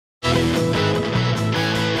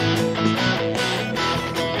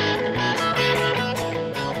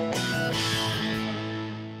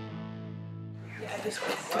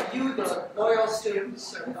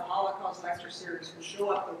students of the Holocaust lecture series who show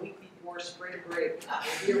up the week before spring break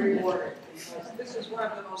will be rewarded, because this is one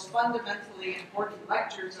of the most fundamentally important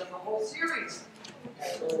lectures of the whole series.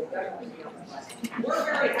 So we're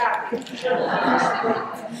very happy to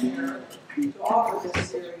offer this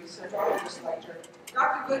series and offer this lecture.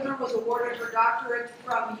 Dr. Goodman was awarded her doctorate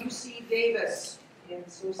from UC Davis in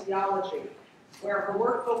sociology, where her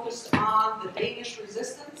work focused on the Danish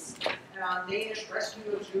resistance and on Danish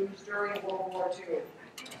rescue of Jews during World War II.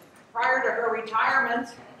 Prior to her retirement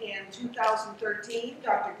in 2013,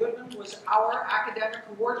 Dr. Goodman was our academic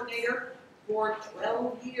coordinator for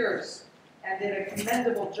 12 years and did a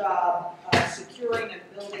commendable job of securing and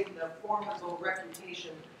building the formidable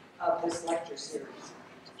reputation of this lecture series.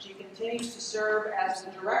 She continues to serve as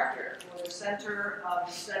the director for the Center of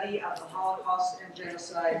the Study of the Holocaust and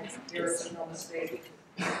Genocide here at Sonoma State.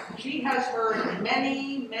 She has heard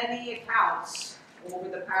many, many accounts over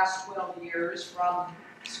the past 12 years from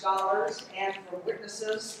scholars and from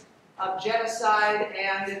witnesses of genocide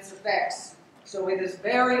and its effects. So it is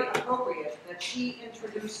very appropriate that she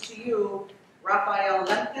introduce to you Raphael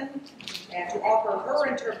Lemkin and to offer her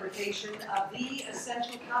interpretation of the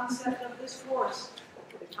essential concept of this course,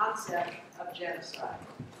 the concept of genocide.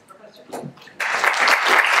 Professor.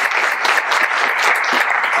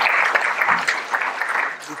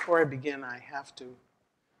 Before I begin, I have to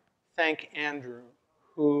thank Andrew,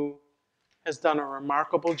 who has done a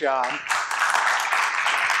remarkable job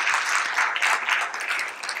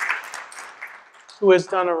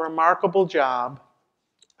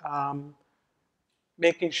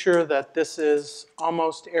making sure that this is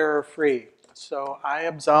almost error-free. So I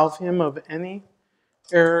absolve him of any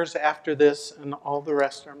errors after this, and all the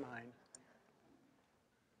rest are mine.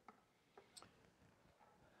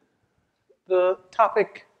 The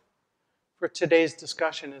topic for today's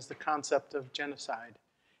discussion is the concept of genocide.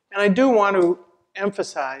 And I do want to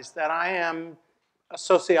emphasize that I am a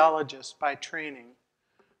sociologist by training,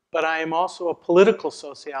 but I am also a political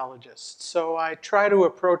sociologist. So I try to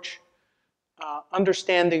approach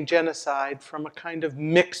understanding genocide from a kind of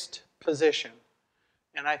mixed position.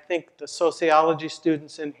 And I think the sociology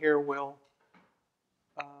students in here will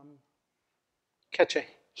catch a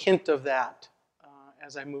hint of that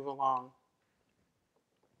as I move along.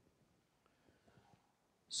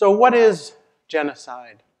 So what is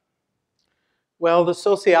genocide? Well, the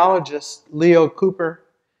sociologist Leo Cooper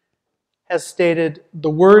has stated, the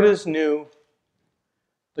word is new,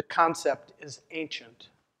 the concept is ancient.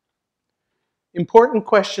 Important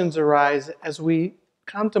questions arise as we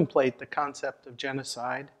contemplate the concept of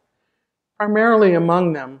genocide. Primarily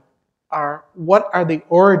among them are, what are the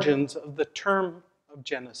origins of the term of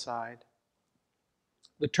genocide?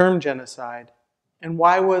 The term genocide, and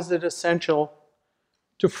why was it essential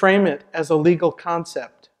to frame it as a legal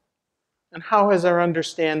concept? And how has our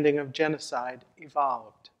understanding of genocide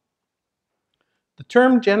evolved? The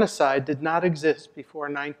term genocide did not exist before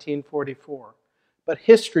 1944. But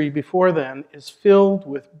history before then is filled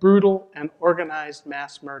with brutal and organized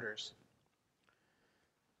mass murders.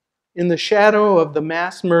 In the shadow of the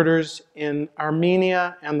mass murders in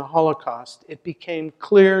Armenia and the Holocaust, it became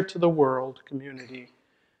clear to the world community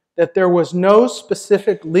that there was no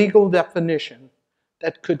specific legal definition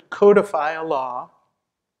that could codify a law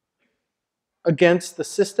against the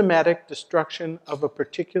systematic destruction of a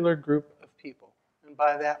particular group of people. And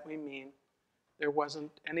by that we mean there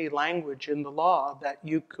wasn't any language in the law that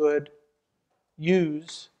you could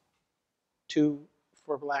use to,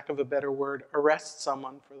 for lack of a better word, arrest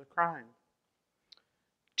someone for the crime.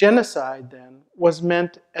 Genocide, then, was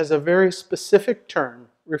meant as a very specific term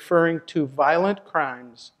referring to violent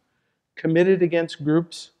crimes committed against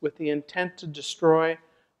groups with the intent to destroy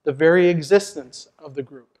the very existence of the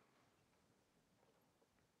group.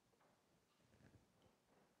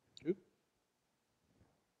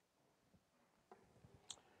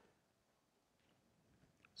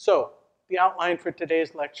 So, the outline for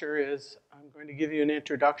today's lecture is I'm going to give you an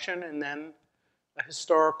introduction and then a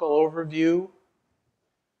historical overview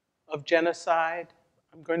of genocide.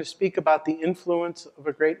 I'm going to speak about the influence of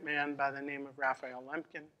a great man by the name of Raphael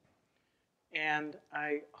Lemkin. And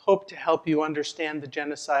I hope to help you understand the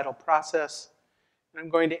genocidal process. And I'm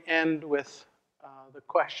going to end with the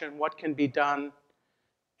question, what can be done?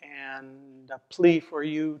 And a plea for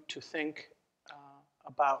you to think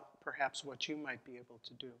about perhaps what you might be able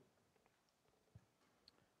to do.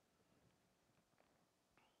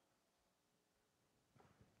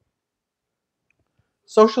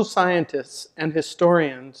 Social scientists and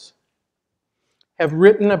historians have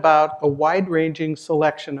written about a wide-ranging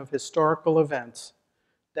selection of historical events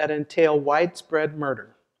that entail widespread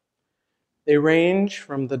murder. They range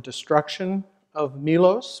from the destruction of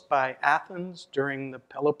Milos by Athens during the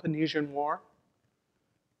Peloponnesian War.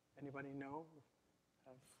 Anybody know?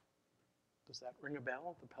 Does that ring a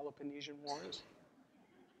bell, the Peloponnesian Wars?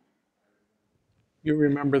 You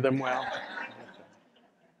remember them well.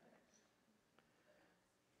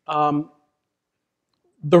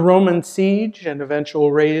 The Roman siege and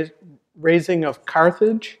eventual razing of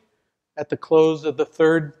Carthage at the close of the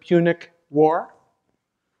Third Punic War.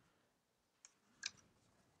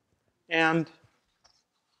 And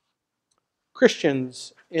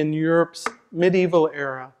Christians in Europe's medieval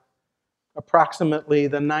era, approximately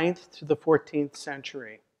the 9th to the 14th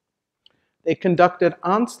century. They conducted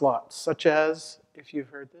onslaughts such as, if you've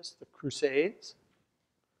heard this, the Crusades,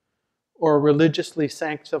 or religiously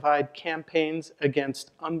sanctified campaigns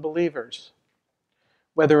against unbelievers,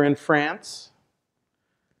 whether in France,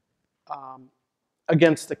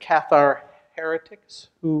 against the Cathar heretics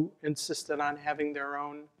who insisted on having their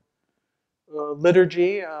own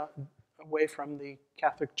liturgy away from the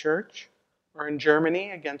Catholic Church, or in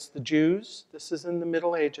Germany against the Jews, this is in the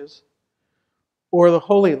Middle Ages, or the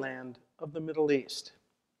Holy Land of the Middle East.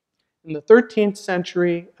 In the 13th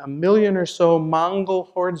century, 1 million or so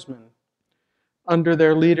Mongol hordsmen, under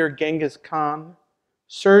their leader Genghis Khan,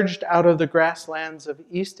 surged out of the grasslands of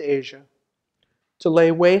East Asia to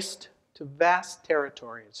lay waste to vast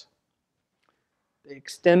territories. They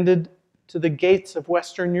extended to the gates of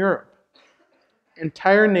Western Europe.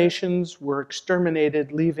 Entire nations were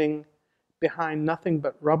exterminated, leaving behind nothing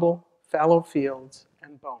but rubble, fallow fields,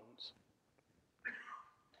 and bones.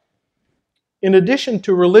 In addition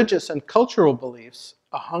to religious and cultural beliefs,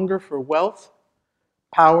 a hunger for wealth,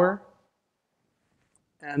 power,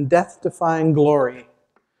 and death-defying glory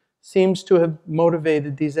seems to have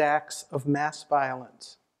motivated these acts of mass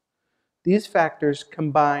violence. These factors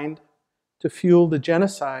combined to fuel the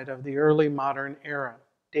genocide of the early modern era,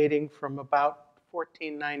 dating from about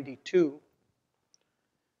 1492,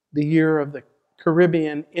 the year of the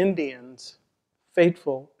Caribbean Indians'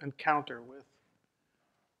 fateful encounter with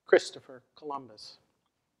Christopher Columbus.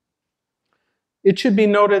 It should be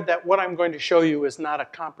noted that what I'm going to show you is not a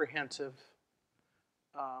comprehensive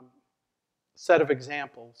set of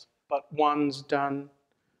examples, but ones done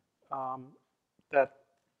that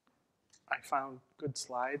I found good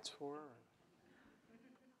slides for,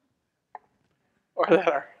 or that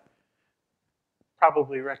are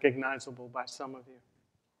probably recognizable by some of you.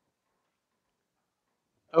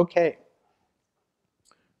 Okay.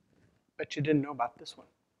 Bet you didn't know about this one.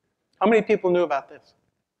 How many people knew about this?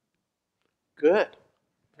 Good.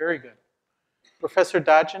 Very good. Professor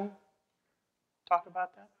Dodgen talk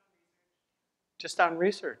about that? Just on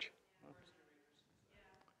research.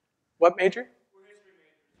 What major?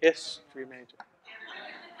 History major.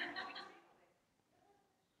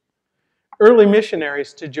 Early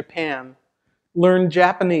missionaries to Japan learned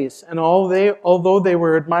Japanese, and although they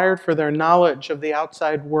were admired for their knowledge of the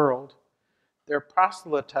outside world, their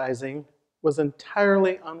proselytizing was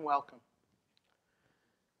entirely unwelcome.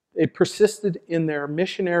 They persisted in their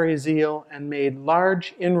missionary zeal and made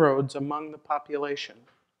large inroads among the population.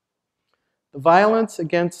 The violence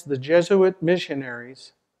against the Jesuit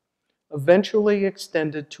missionaries eventually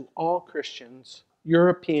extended to all Christians,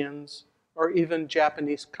 Europeans, or even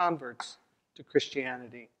Japanese converts to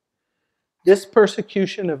Christianity. This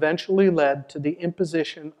persecution eventually led to the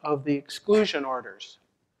imposition of the exclusion orders,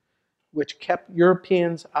 which kept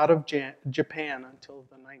Europeans out of Japan until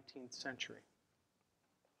the 19th century.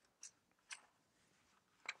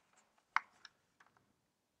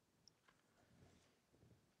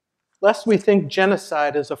 Lest we think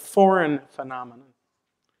genocide is a foreign phenomenon,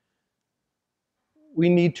 we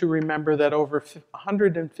need to remember that over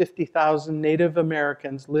 150,000 Native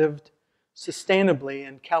Americans lived sustainably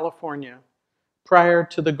in California prior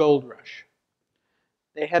to the gold rush.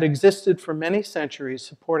 They had existed for many centuries,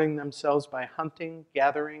 supporting themselves by hunting,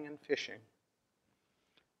 gathering, and fishing.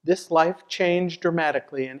 This life changed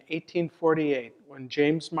dramatically in 1848 when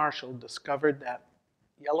James Marshall discovered that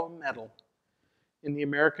yellow metal in the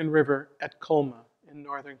American River at Colma in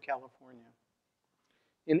Northern California.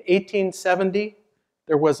 In 1870,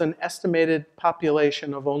 there was an estimated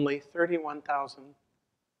population of only 31,000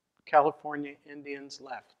 California Indians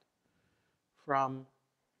left, from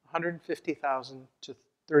 150,000 to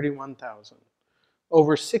 31,000.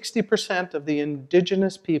 Over 60% of the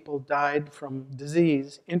indigenous people died from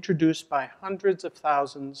disease introduced by hundreds of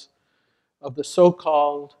thousands of the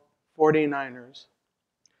so-called 49ers.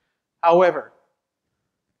 However,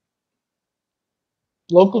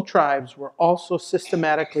 local tribes were also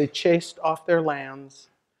systematically chased off their lands,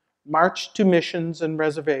 marched to missions and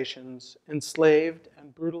reservations, enslaved,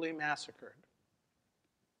 and brutally massacred.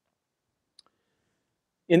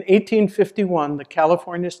 In 1851, the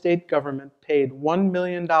California state government paid $1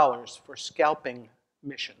 million for scalping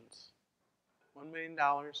missions. $1 million,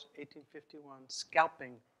 1851,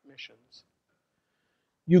 scalping missions.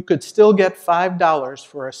 You could still get $5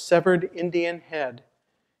 for a severed Indian head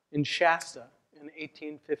in Shasta in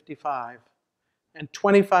 1855, and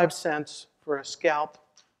 25 cents for a scalp.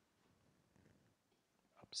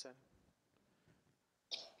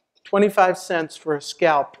 25 cents for a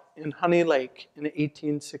scalp in Honey Lake in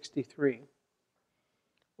 1863.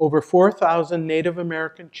 Over 4,000 Native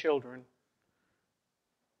American children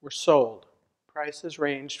were sold. Prices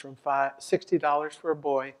ranged from $60 for a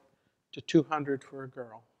boy to $200 for a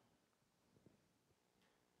girl.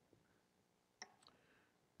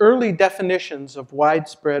 Early definitions of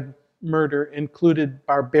widespread murder included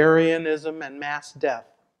barbarianism and mass death.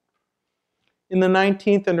 In the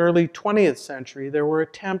 19th and early 20th century, there were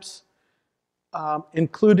attempts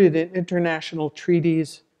included in international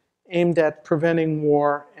treaties aimed at preventing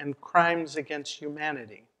war and crimes against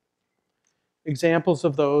humanity. Examples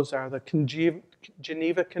of those are the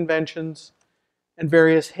Geneva Conventions and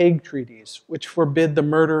various Hague treaties, which forbid the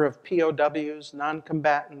murder of POWs,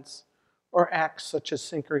 non-combatants, or acts such as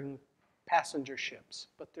sinking passenger ships.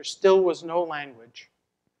 But there still was no language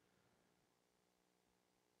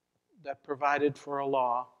that provided for a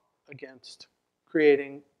law against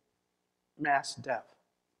creating mass death.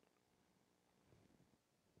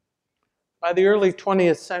 By the early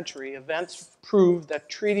 20th century, events proved that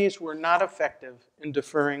treaties were not effective in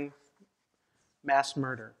deterring mass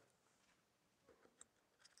murder.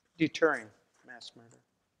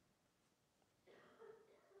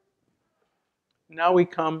 Now we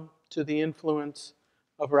come to the influence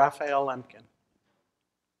of Raphael Lemkin.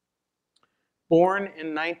 Born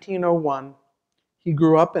in 1901, he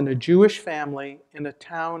grew up in a Jewish family in a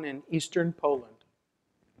town in eastern Poland.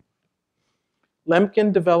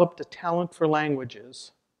 Lemkin developed a talent for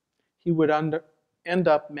languages. He would end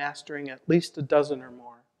up mastering at least a dozen or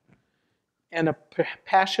more, and a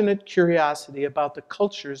passionate curiosity about the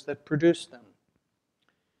cultures that produced them.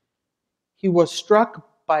 He was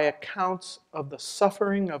struck by accounts of the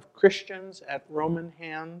suffering of Christians at Roman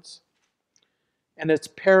hands and its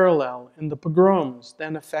parallel in the pogroms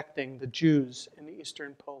then affecting the Jews in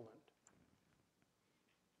eastern Poland.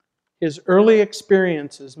 His early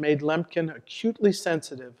experiences made Lemkin acutely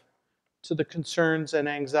sensitive to the concerns and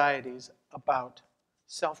anxieties about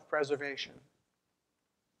self-preservation.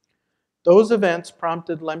 Those events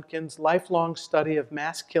prompted Lemkin's lifelong study of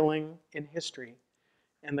mass killing in history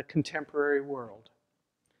and the contemporary world.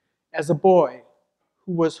 As a boy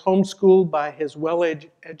who was homeschooled by his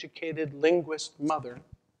well-educated linguist mother,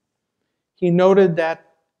 he noted that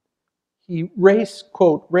he raced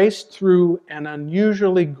through an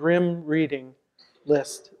unusually grim reading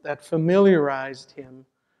list that familiarized him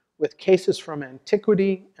with cases from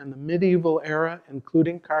antiquity and the medieval era,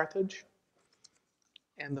 including Carthage,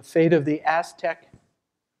 and the fate of the Aztec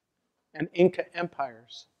and Inca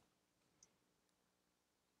empires.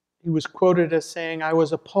 He was quoted as saying, "I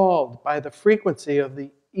was appalled by the frequency of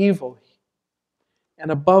the evil,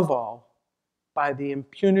 and above all, by the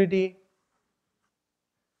impunity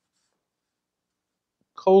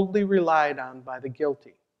coldly relied on by the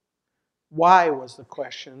guilty." Why was the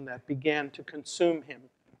question that began to consume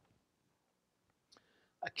him.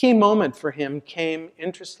 A key moment for him came,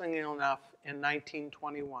 interestingly enough, in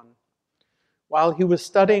 1921, while he was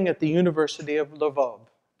studying at the University of Lvov.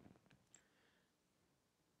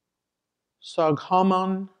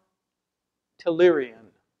 Soghomon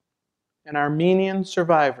Tehlirian, an Armenian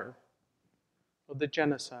survivor of the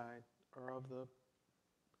genocide or of the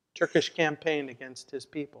Turkish campaign against his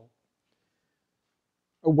people,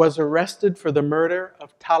 was arrested for the murder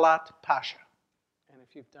of Talat Pasha. And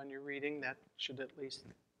if you've done your reading, that should at least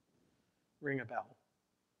ring a bell.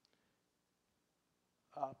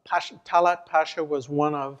 Talat Pasha was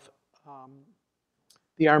one of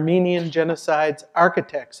the Armenian genocide's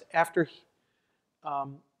architects,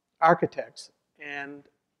 and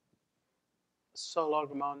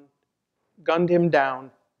Soghomon gunned him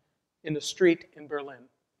down in a street in Berlin.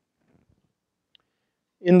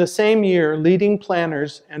 In the same year, leading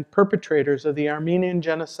planners and perpetrators of the Armenian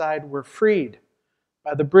genocide were freed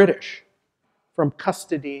by the British from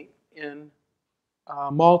custody in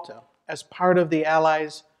Malta as part of the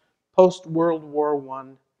Allies' post-World War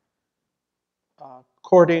I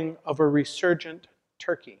courting of a resurgent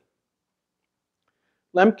Turkey.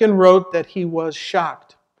 Lemkin wrote that he was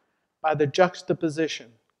shocked by the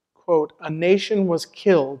juxtaposition. Quote, "A nation was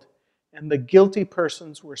killed and the guilty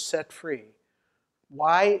persons were set free.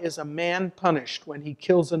 Why is a man punished when he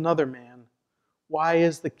kills another man? Why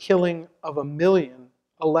is the killing of 1 million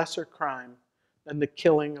a lesser crime than the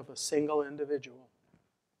killing of a single individual.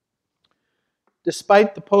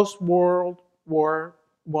 Despite the post-World War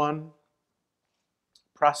I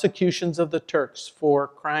prosecutions of the Turks for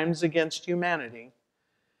crimes against humanity,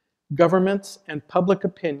 governments and public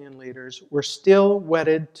opinion leaders were still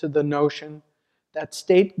wedded to the notion that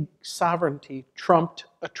state sovereignty trumped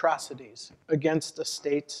atrocities against a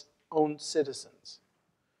state's own citizens.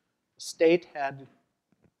 The state had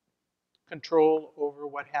control over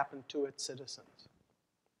what happened to its citizens.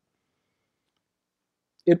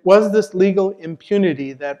 It was this legal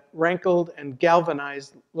impunity that rankled and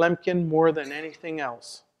galvanized Lemkin more than anything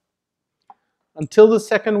else. Until the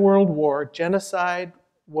Second World War, genocide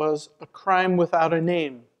was a crime without a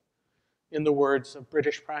name, in the words of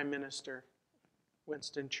British Prime Minister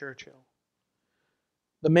Winston Churchill.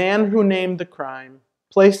 The man who named the crime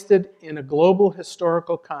placed it in a global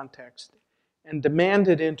historical context and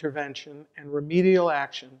demanded intervention and remedial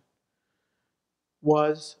action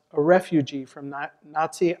was a refugee from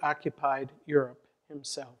Nazi-occupied Europe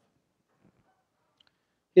himself.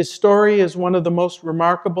 His story is one of the most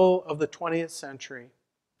remarkable of the 20th century.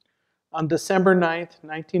 On December 9th,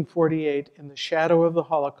 1948, in the shadow of the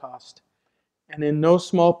Holocaust, and in no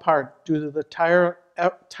small part due to the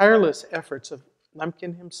tireless efforts of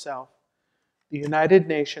Lemkin himself, the United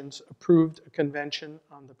Nations approved a convention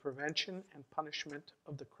on the prevention and punishment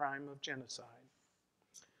of the crime of genocide.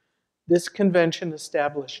 This convention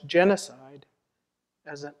established genocide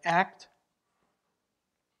as an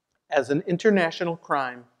international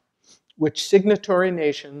crime which signatory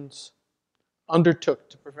nations undertook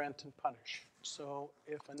to prevent and punish. So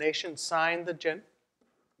if a nation signed the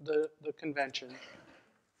convention,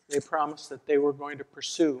 they promised that they were going to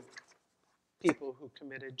pursue people who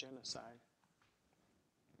committed genocide.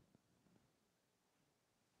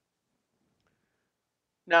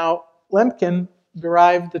 Now, Lemkin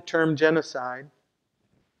derived the term genocide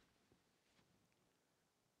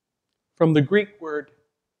from the Greek word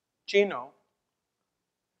genos,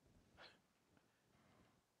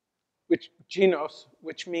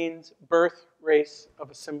 which means birth, race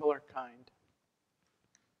of a similar kind,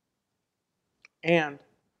 and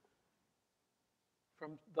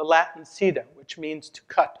from the Latin ceda, which means to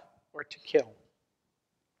cut or to kill.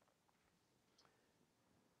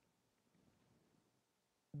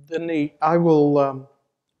 Then I will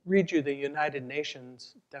read you the United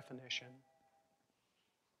Nations definition.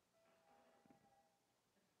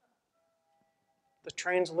 The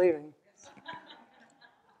train's leaving.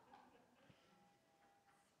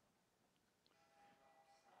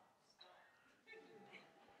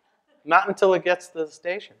 Not until it gets to the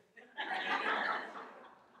station.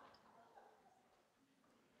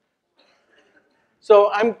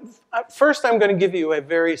 So first I'm going to give you a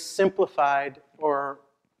very simplified or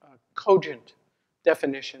cogent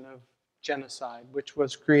definition of genocide, which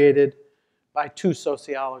was created by two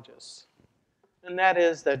sociologists. And that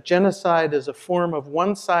is that genocide is a form of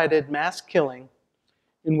one-sided mass killing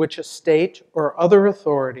in which a state or other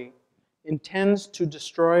authority intends to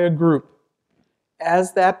destroy a group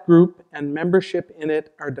as that group and membership in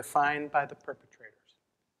it are defined by the perpetrators.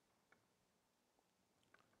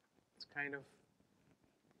 It's kind of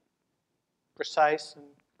precise and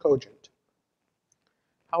cogent.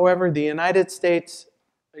 However, the United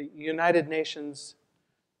Nations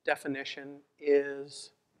definition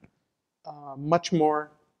is much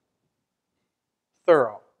more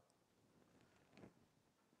thorough.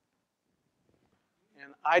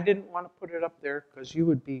 And I didn't want to put it up there because you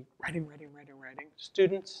would be writing.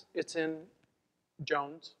 Students, it's in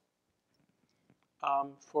Jones.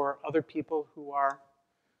 For other people who are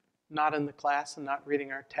not in the class and not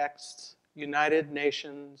reading our texts, United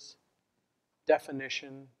Nations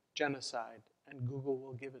definition, genocide, and Google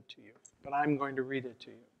will give it to you. But I'm going to read it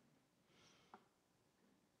to you.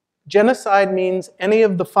 Genocide means any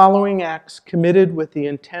of the following acts committed with the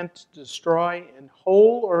intent to destroy in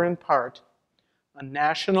whole or in part a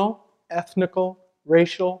national, ethnical,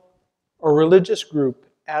 racial, or religious group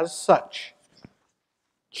as such,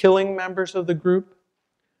 killing members of the group,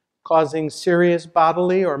 causing serious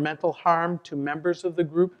bodily or mental harm to members of the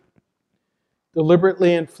group,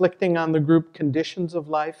 deliberately inflicting on the group conditions of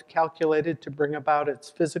life calculated to bring about its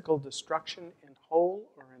physical destruction in whole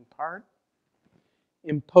or in part,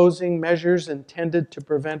 imposing measures intended to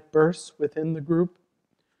prevent births within the group,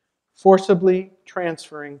 forcibly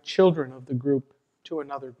transferring children of the group to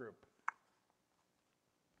another group.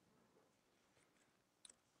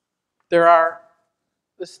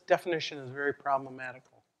 This definition is very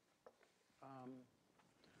problematical.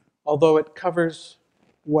 Although it covers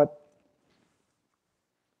what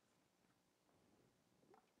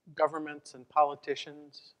governments and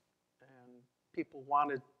politicians and people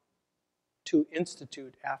wanted to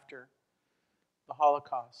institute after the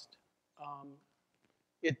Holocaust.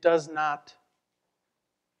 It does not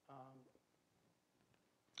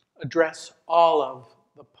address all of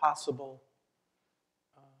the possible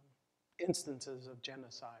instances of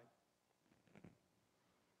genocide.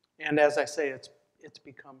 And as I say, it's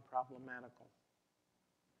become problematical.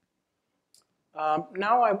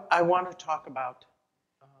 Now I want to talk about,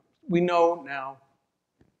 we know now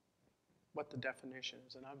what the definition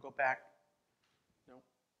is, and I'll go back, no,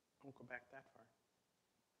 I won't go back that far.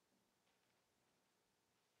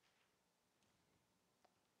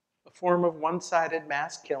 A form of one-sided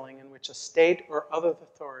mass killing in which a state or other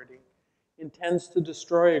authority intends to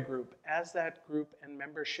destroy a group as that group and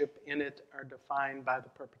membership in it are defined by the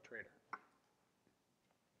perpetrator.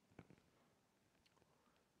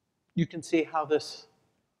 You can see how this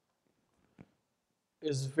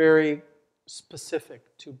is very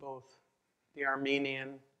specific to both the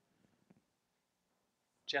Armenian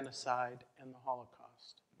genocide and the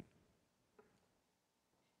Holocaust.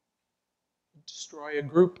 Destroy a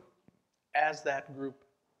group as that group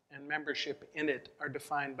and membership in it are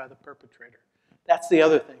defined by the perpetrator. That's the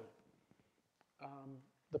other thing.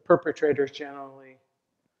 The perpetrators generally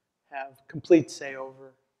have complete say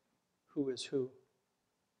over who is who.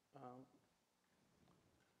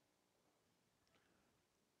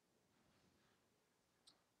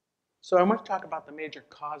 So I want to talk about the major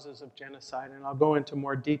causes of genocide, and I'll go into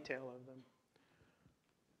more detail of them.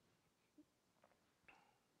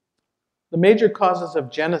 The major causes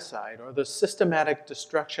of genocide, or the systematic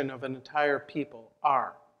destruction of an entire people,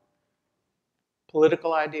 are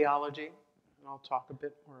political ideology, and I'll talk a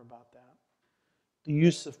bit more about that, the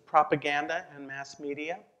use of propaganda and mass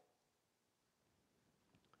media,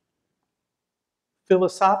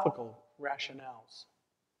 philosophical rationales,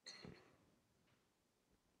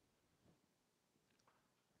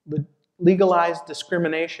 legalized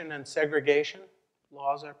discrimination and segregation,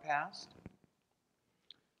 laws are passed,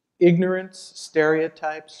 ignorance,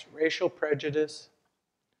 stereotypes, racial prejudice,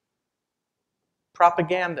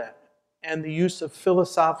 propaganda, and the use of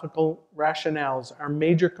philosophical rationales are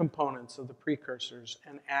major components of the precursors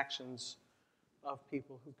and actions of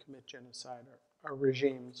people who commit genocide or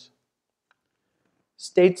regimes.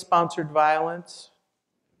 State-sponsored violence,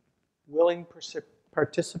 willing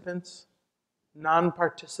participants,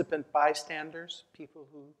 non-participant bystanders, people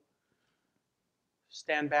who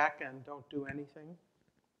stand back and don't do anything.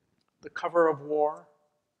 The cover of war.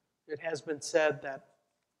 It has been said that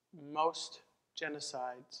most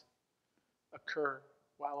genocides occur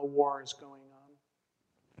while a war is going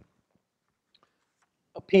on.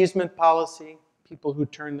 Appeasement policy, people who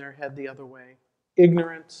turn their head the other way.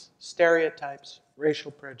 Ignorance, stereotypes,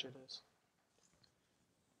 racial prejudice.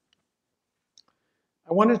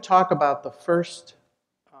 I want to talk about the first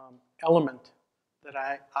element that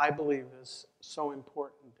I believe is so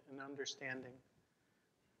important in understanding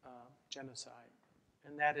genocide,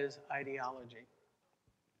 and that is ideology.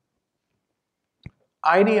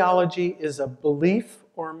 Ideology is a belief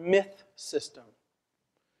or myth system.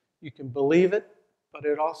 You can believe it, but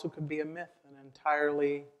it also could be a myth, an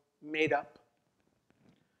entirely made up.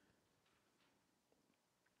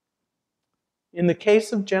 In the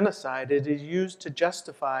case of genocide, it is used to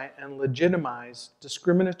justify and legitimize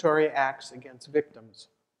discriminatory acts against victims.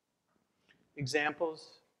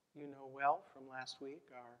 Examples you know well from last week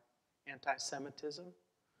are anti-Semitism,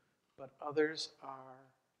 but others are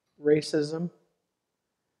racism,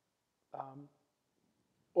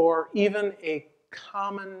 or even a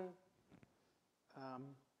common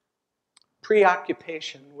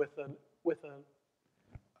preoccupation with an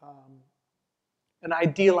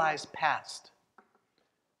idealized past.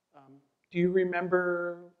 Do you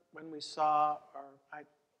remember when we saw, or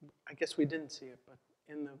I guess we didn't see it, but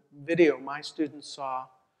in the video my students saw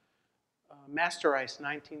Master Ice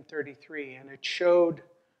 1933, and it showed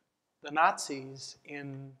the Nazis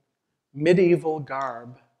in medieval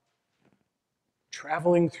garb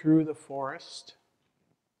traveling through the forest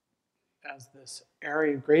as this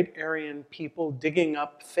great Aryan people digging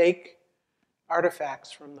up fake artifacts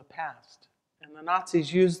from the past. And the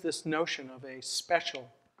Nazis used this notion of a special,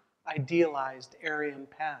 idealized Aryan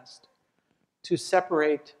past to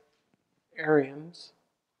separate Aryans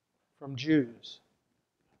from Jews.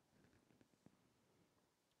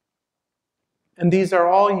 And these are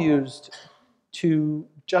all used to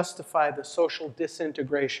justify the social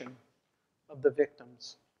disintegration of the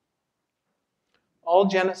victims. All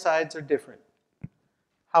genocides are different.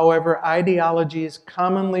 However, ideologies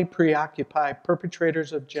commonly preoccupy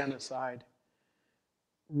perpetrators of genocide.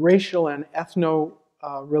 Racial and ethno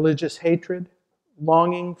religious hatred,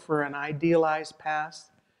 longing for an idealized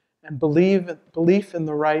past, and belief in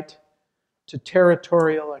the right to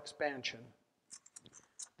territorial expansion.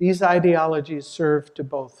 These ideologies serve to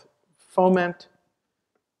both foment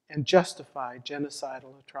and justify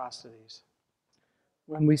genocidal atrocities.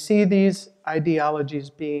 When we see these ideologies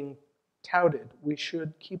being touted, we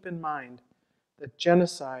should keep in mind that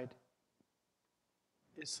genocide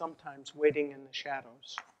is sometimes waiting in the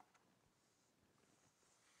shadows.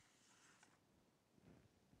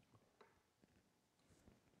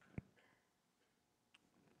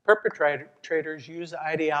 Perpetrators use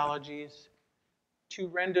ideologies to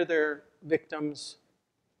render their victims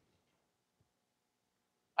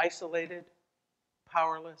isolated,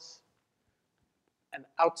 powerless, and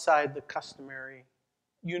outside the customary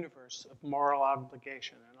universe of moral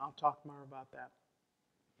obligation. And I'll talk more about that.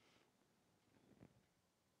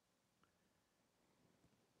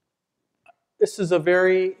 This is a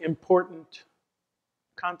very important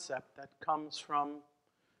concept that comes from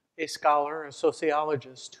a scholar, a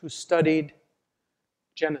sociologist, who studied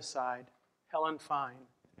genocide, Helen Fine.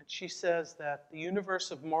 And she says that the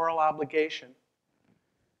universe of moral obligation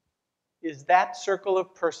is that circle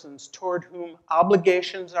of persons toward whom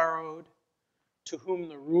obligations are owed, to whom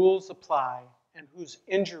the rules apply, and whose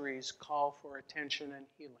injuries call for attention and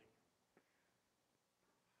healing.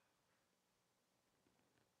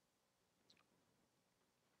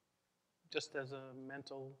 Just as a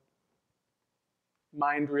mental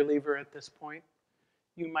mind reliever at this point,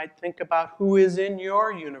 you might think about who is in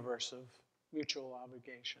your universe of mutual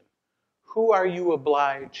obligation. Who are you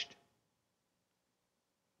obliged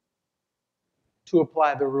to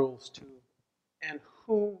apply the rules to? And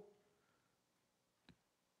who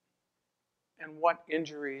and what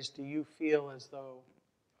injuries do you feel as though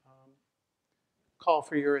call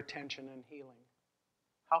for your attention and healing?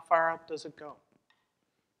 How far out does it go?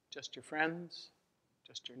 Just your friends?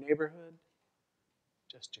 Just your neighborhood?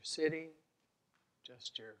 Just your city?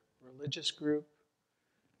 Just your religious group?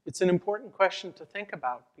 It's an important question to think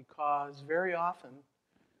about because very often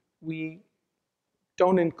we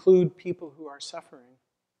don't include people who are suffering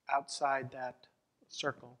outside that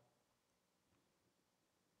circle.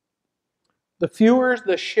 The fewer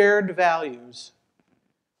the shared values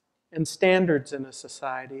and standards in a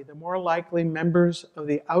society, the more likely members of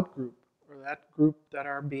the outgroup, or that group that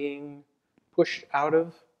are being pushed out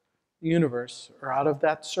of the universe or out of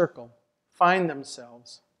that circle, find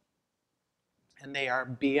themselves, and they are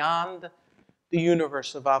beyond the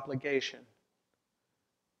universe of obligation.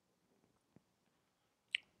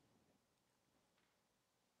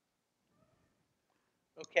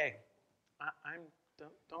 Okay,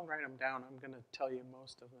 don't write them down. I'm going to tell you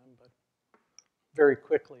most of them, but very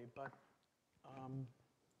quickly. But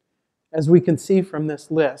as we can see from this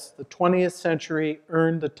list, the 20th century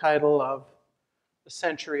earned the title of the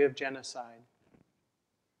century of genocide.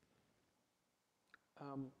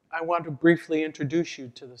 I want to briefly introduce you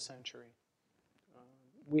to the century.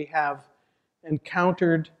 We have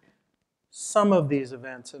encountered some of these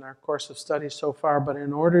events in our course of study so far, but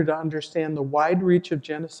in order to understand the wide reach of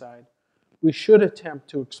genocide, we should attempt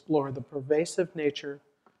to explore the pervasive nature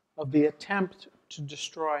of the attempt to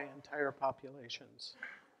destroy entire populations.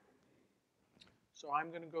 So I'm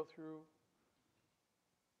going to go through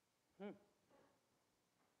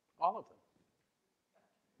all of them.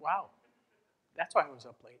 Wow, that's why I was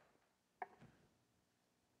up late.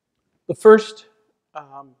 The first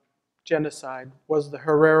genocide was the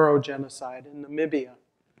Herero genocide in Namibia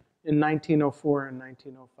in 1904 and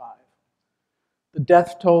 1905. The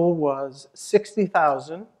death toll was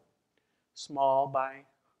 60,000, small by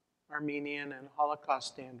Armenian and Holocaust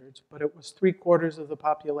standards, but it was 3/4 of the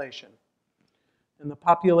population. And the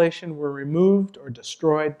population were removed or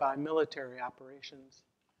destroyed by military operations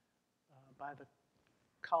by the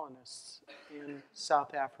colonists in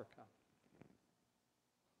South Africa.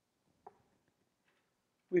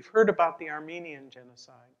 We've heard about the Armenian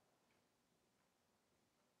genocide.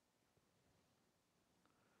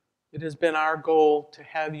 It has been our goal to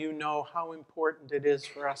have you know how important it is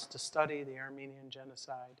for us to study the Armenian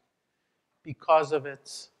genocide because of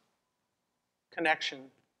its connection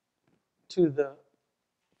to the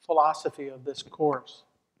philosophy of this course.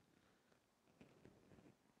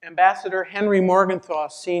 Ambassador Henry Morgenthau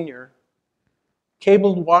Sr.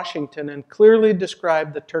 cabled Washington and clearly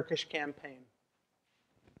described the Turkish campaign.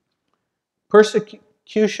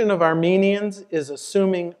 Persecution of Armenians is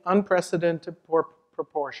assuming unprecedented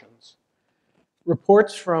proportions.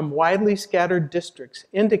 Reports from widely scattered districts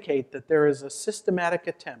indicate that there is a systematic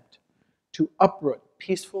attempt to uproot the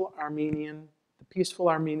peaceful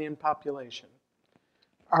Armenian population.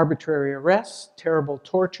 arbitrary arrests, terrible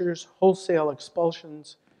tortures, wholesale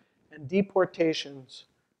expulsions, and deportations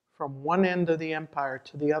from one end of the empire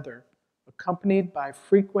to the other, accompanied by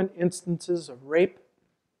frequent instances of rape,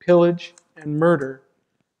 pillage, and murder,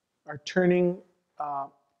 are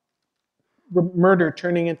murder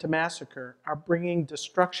turning into massacre, are bringing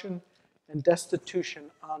destruction and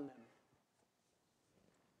destitution on them.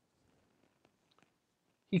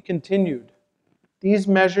 He continued, these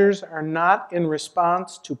measures are not in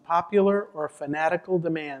response to popular or fanatical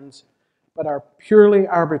demands, but are purely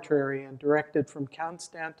arbitrary and directed from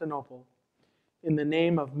Constantinople in the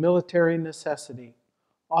name of military necessity,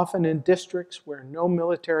 often in districts where no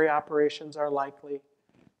military operations are likely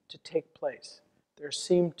to take place. There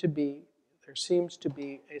seems to be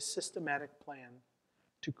a systematic plan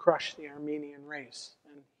to crush the Armenian race,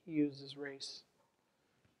 and he uses race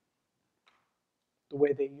the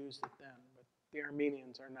way they used it then, but the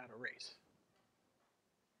Armenians are not a race.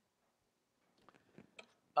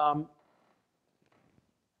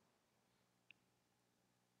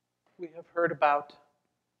 We have heard about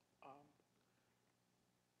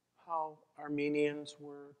how Armenians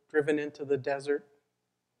were driven into the desert,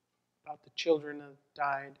 about the children that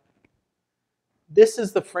died. This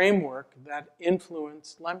is the framework that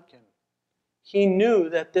influenced Lemkin. He knew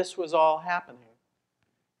that this was all happening.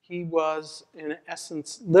 He was, in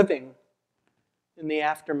essence, living in the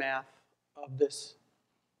aftermath of this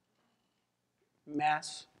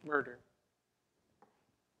mass murder.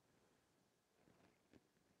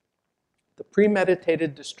 The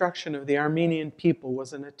premeditated destruction of the Armenian people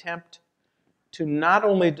was an attempt to not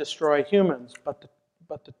only destroy humans, but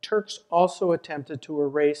the Turks also attempted to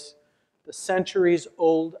erase the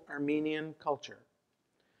centuries-old Armenian culture.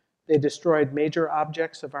 They destroyed major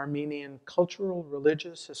objects of Armenian cultural,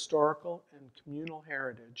 religious, historical, and communal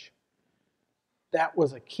heritage. That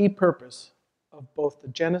was a key purpose of both the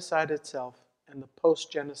genocide itself and the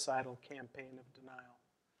post-genocidal campaign of denial.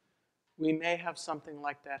 We may have something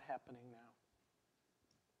like that happening now.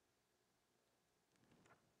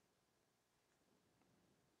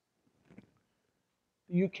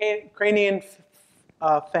 The Ukrainian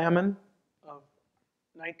famine of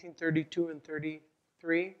 1932 and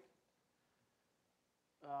 33,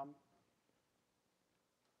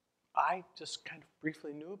 I just kind of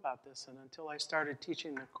briefly knew about this, and until I started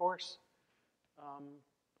teaching the course,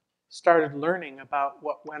 started learning about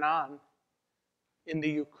what went on in the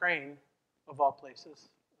Ukraine, of all places.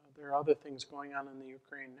 There are other things going on in the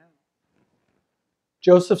Ukraine now.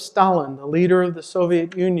 Joseph Stalin, the leader of the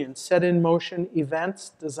Soviet Union, set in motion events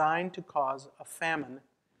designed to cause a famine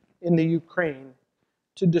in the Ukraine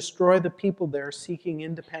to destroy the people there seeking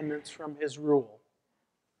independence from his rule.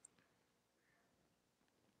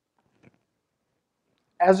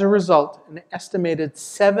 As a result, an estimated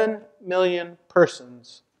 7 million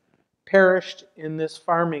persons perished in this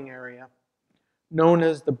farming area known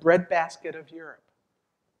as the breadbasket of Europe,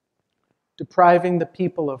 depriving the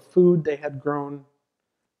people of food they had grown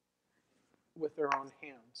with their own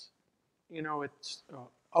hands. You know, it's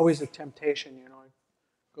always a temptation, you know, I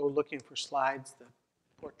go looking for slides that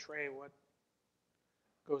portray what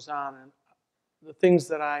goes on, and the things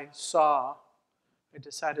that I saw, I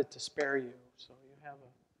decided to spare you, so you have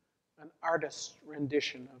an artist's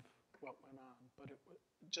rendition of what went on, but it was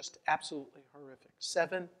just absolutely horrific.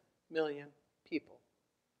 7 million people.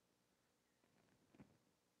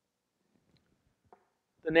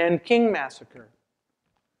 The Nanking Massacre,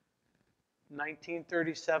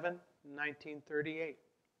 1937, 1938. It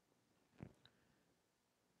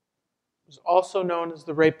was also known as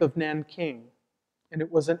the Rape of Nanking, and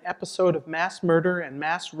it was an episode of mass murder and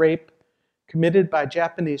mass rape committed by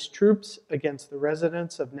Japanese troops against the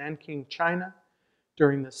residents of Nanking, China,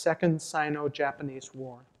 during the Second Sino-Japanese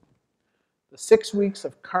War. The 6 weeks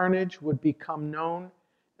of carnage would become known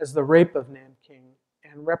as the Rape of Nanking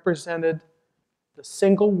and represented the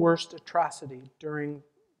single worst atrocity during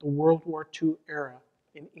the World War II era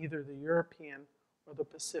in either the European or the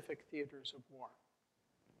Pacific theaters of war.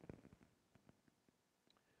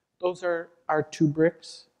 Those are our 2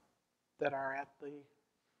 bricks that are at the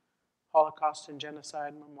Holocaust and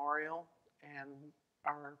Genocide Memorial, and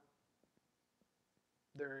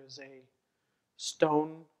there is a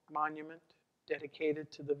stone monument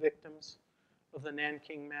dedicated to the victims of the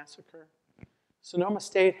Nanking Massacre. Sonoma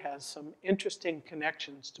State has some interesting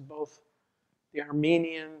connections to both the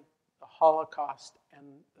Armenian, the Holocaust, and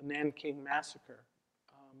the Nanking Massacre.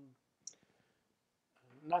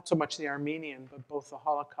 Not so much the Armenian, but both the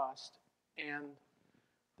Holocaust and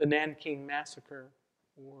the Nanking Massacre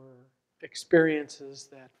were experiences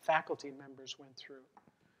that faculty members went through.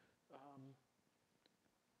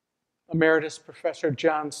 Emeritus Professor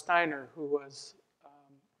John Steiner, who was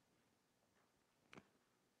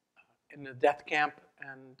in the death camp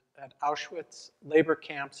and at Auschwitz, labor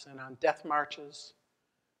camps, and on death marches.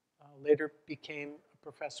 Later became a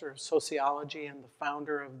professor of sociology and the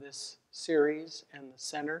founder of this series and the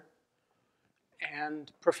center.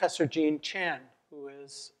 And Professor Jean Chan, who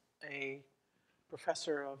is a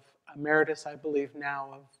professor of emeritus, I believe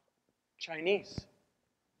now, of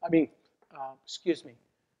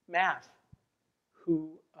math,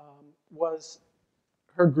 who was,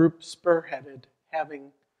 her group spearheaded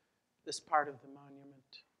having this part of the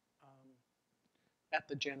monument at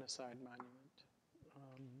the Genocide Monument.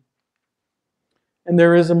 And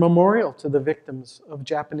there is a memorial to the victims of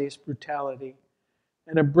Japanese brutality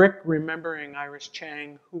and a brick remembering Iris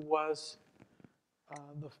Chang, who was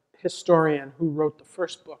the historian who wrote the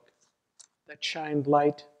first book that shined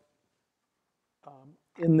light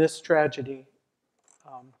in this tragedy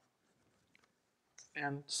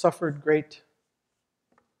and suffered great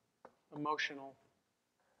emotional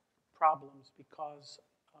problems because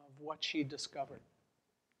of what she discovered.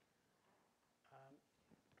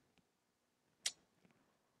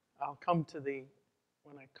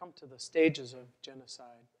 When I come to the stages of genocide,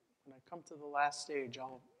 when I come to the last stage,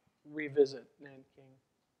 I'll revisit Nanking.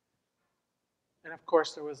 And of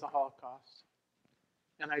course, there was the Holocaust.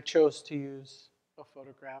 And I chose to use a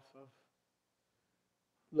photograph of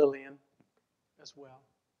Lillian as well.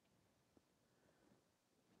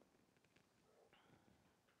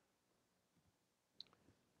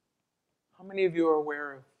 How many of you are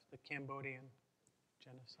aware of the Cambodian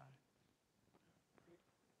genocide?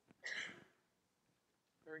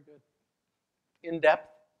 Very good. In depth?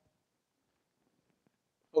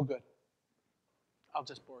 Oh, good. I'll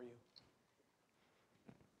just bore you.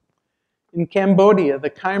 In Cambodia, the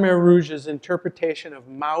Khmer Rouge's interpretation of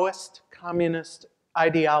Maoist communist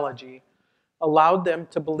ideology allowed them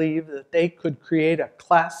to believe that they could create a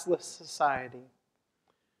classless society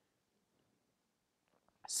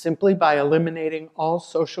simply by eliminating all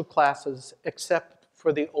social classes except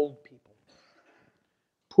for the old people,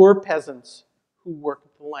 poor peasants who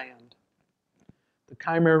worked the land. The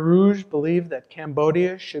Khmer Rouge believed that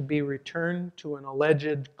Cambodia should be returned to an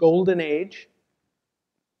alleged golden age,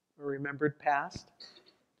 a remembered past,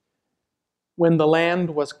 when the land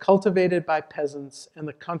was cultivated by peasants and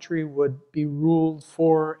the country would be ruled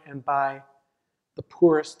for and by the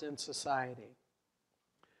poorest in society.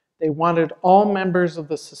 They wanted all members of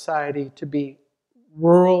the society to be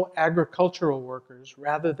rural agricultural workers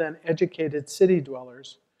rather than educated city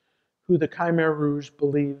dwellers who the Khmer Rouge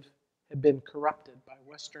believed had been corrupted by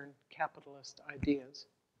Western capitalist ideas.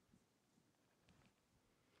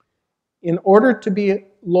 In order to be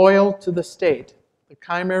loyal to the state, the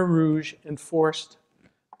Khmer Rouge enforced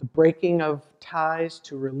the breaking of ties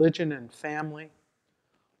to religion and family.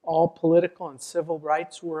 All political and civil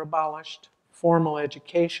rights were abolished. Formal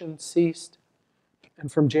education ceased.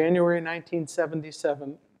 And from January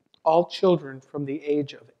 1977, all children from the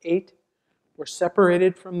age of 8 were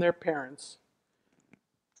separated from their parents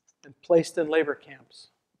and placed in labor camps,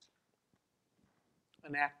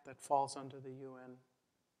 an act that falls under the UN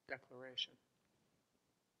Declaration.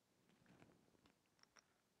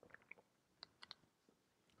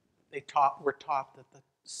 They were taught that the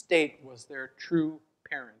state was their true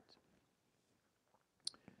parent.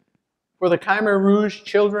 For the Khmer Rouge,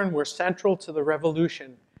 children were central to the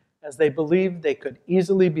revolution as they believed they could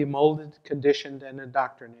easily be molded, conditioned, and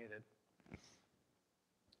indoctrinated.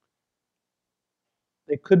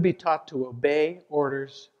 They could be taught to obey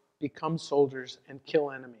orders, become soldiers, and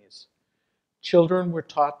kill enemies. Children were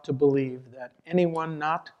taught to believe that anyone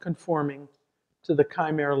not conforming to the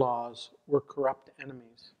Khmer laws were corrupt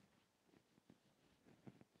enemies.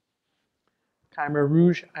 Khmer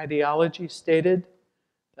Rouge ideology stated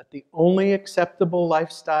that the only acceptable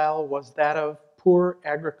lifestyle was that of poor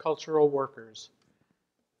agricultural workers.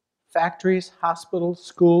 Factories, hospitals,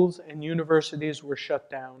 schools, and universities were shut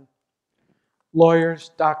down.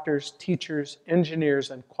 Lawyers, doctors, teachers, engineers,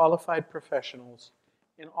 and qualified professionals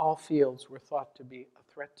in all fields were thought to be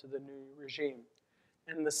a threat to the new regime.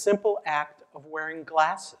 And the simple act of wearing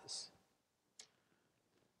glasses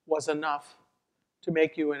was enough to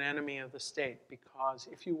make you an enemy of the state, because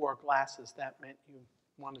if you wore glasses, that meant you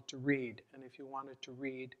wanted to read. And if you wanted to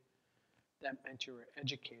read, that meant you were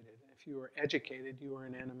educated. And if you were educated, you were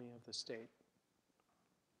an enemy of the state.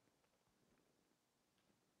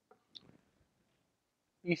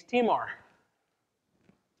 East Timor.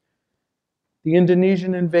 The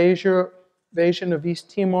Indonesian invasion of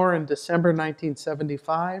East Timor in December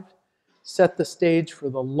 1975 set the stage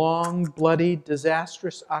for the long, bloody,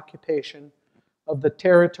 disastrous occupation of the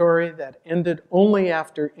territory that ended only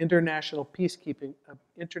after international peacekeeping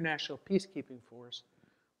force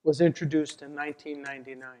was introduced in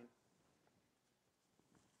 1999.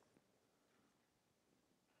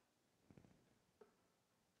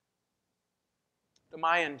 The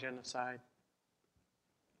Mayan genocide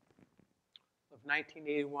of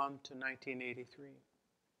 1981 to 1983.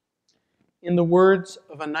 In the words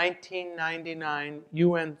of a 1999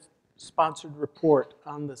 UN-sponsored report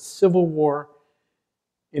on the civil war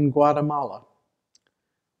in Guatemala,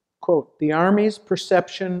 quote, "The Army's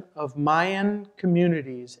perception of Mayan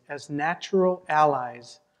communities as natural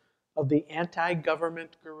allies of the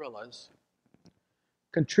anti-government guerrillas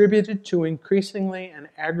contributed to increasing and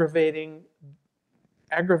aggravating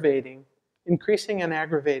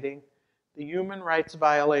the human rights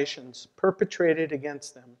violations perpetrated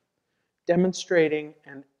against them, demonstrating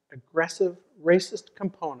an aggressive racist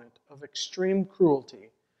component of extreme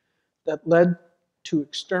cruelty that led to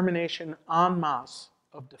extermination en masse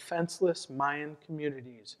of defenseless Mayan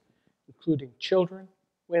communities, including children,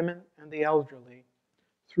 women, and the elderly,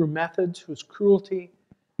 through methods whose cruelty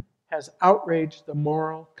has outraged the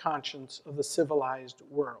moral conscience of the civilized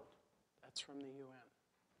world." That's from the UN.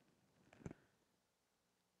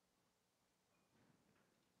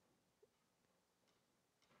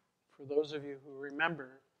 For those of you who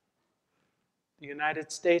remember, the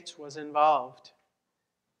United States was involved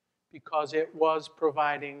because it was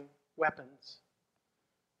providing weapons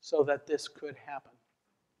so that this could happen.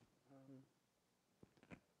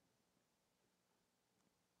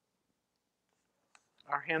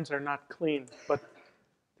 Our hands are not clean, but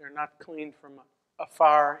they're not clean from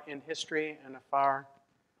afar in history and afar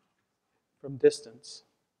from distance.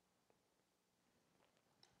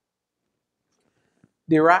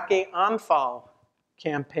 The Iraqi Anfal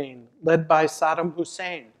campaign, led by Saddam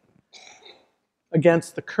Hussein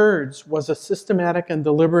against the Kurds, was a systematic and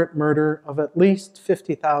deliberate murder of at least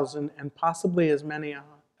 50,000 and possibly as many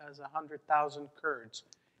as 100,000 Kurds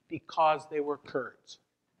because they were Kurds.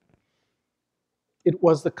 It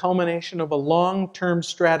was the culmination of a long-term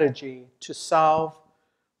strategy to solve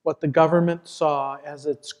what the government saw as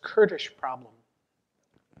its Kurdish problem.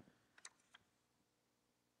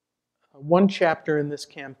 One chapter in this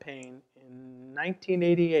campaign, in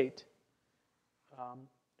 1988,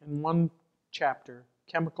 in one chapter,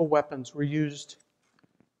 chemical weapons were used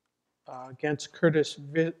against Kurdish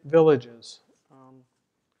villages.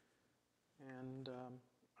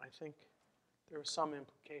 I think there was some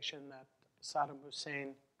implication that Saddam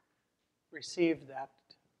Hussein received that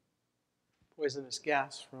poisonous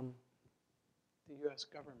gas from the US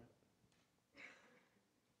government.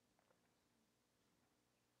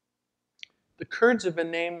 The Kurds have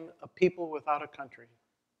been named a people without a country.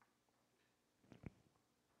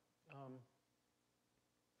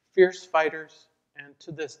 Fierce fighters, and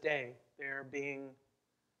to this day, they're being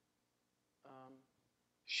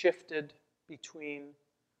shifted between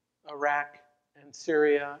Iraq and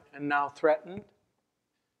Syria and now threatened.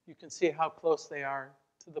 You can see how close they are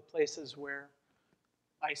to the places where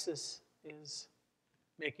ISIS is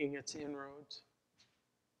making its inroads.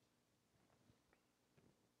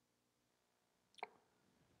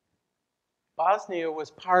 Bosnia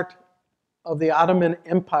was part of the Ottoman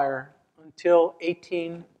Empire until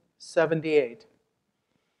 1878,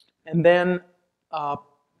 and then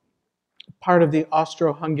part of the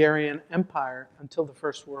Austro-Hungarian Empire until the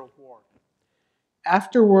First World War.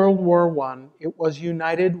 After World War I, it was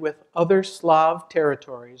united with other Slav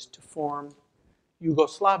territories to form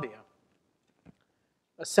Yugoslavia,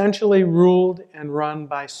 essentially ruled and run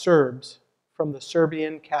by Serbs from the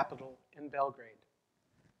Serbian capital in Belgrade.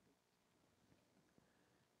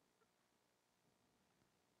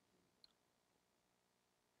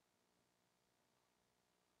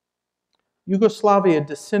 Yugoslavia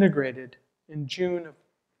disintegrated in June of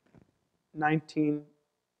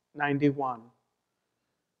 1991.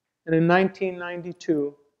 And in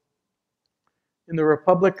 1992, in the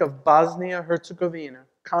Republic of Bosnia-Herzegovina,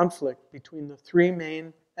 conflict between the three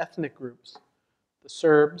main ethnic groups, the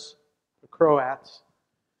Serbs, the Croats,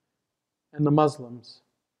 and the Muslims,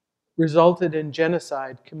 resulted in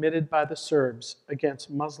genocide committed by the Serbs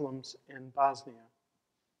against Muslims in Bosnia.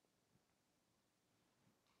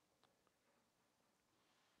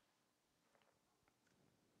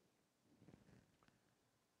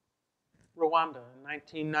 Rwanda in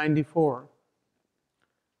 1994.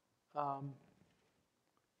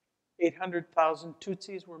 800,000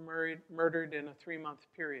 Tutsis were murdered in a 3-month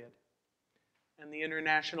period, and the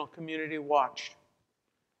international community watched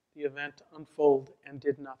the event unfold and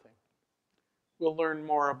did nothing. We'll learn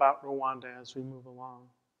more about Rwanda as we move along.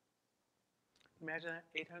 Imagine that,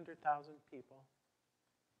 800,000 people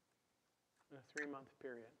in a 3-month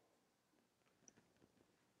period.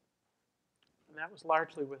 And that was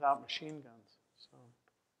largely without machine guns. So.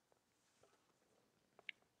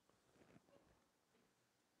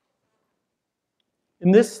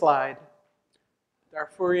 In this slide,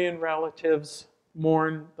 Darfurian relatives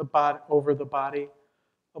mourn over the body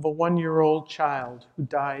of a 1-year-old child who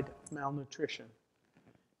died of malnutrition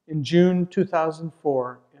in June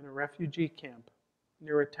 2004 in a refugee camp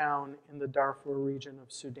near a town in the Darfur region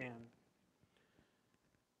of Sudan.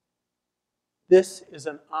 This is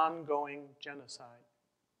an ongoing genocide.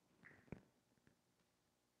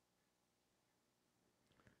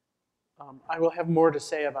 I will have more to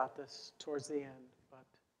say about this towards the end, but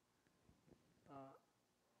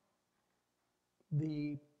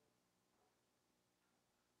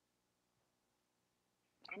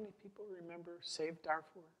how many people remember Save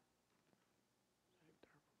Darfur?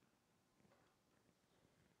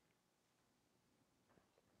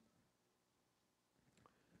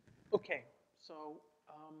 Okay, so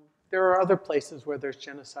there are other places where there's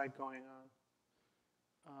genocide going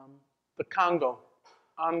on. The Congo,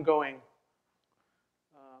 ongoing,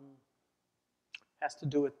 has to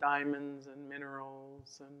do with diamonds and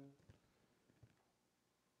minerals and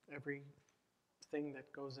everything that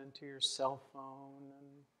goes into your cell phone,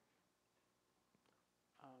 and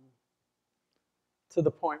to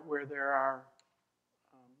the point where there are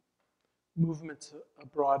movements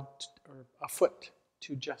abroad or afoot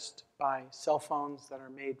to just buy cell phones that are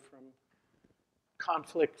made from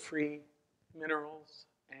conflict-free minerals,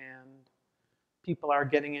 and people are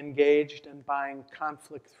getting engaged and buying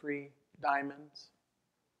conflict-free diamonds.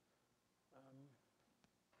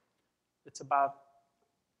 It's about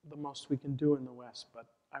the most we can do in the West, but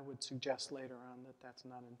I would suggest later on that that's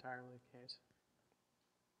not entirely the case.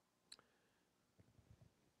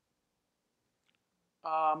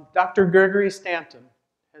 Dr. Gregory Stanton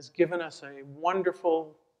has given us a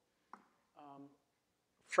wonderful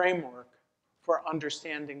framework for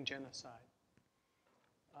understanding genocide.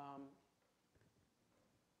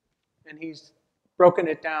 And he's broken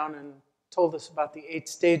it down and told us about the 8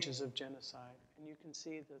 stages of genocide. And you can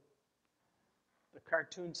see that the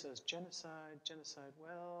cartoon says genocide, genocide.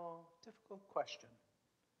 Well, difficult question.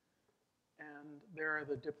 And there are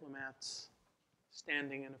the diplomats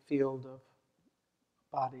standing in a field of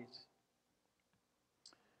bodies.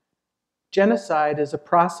 Genocide is a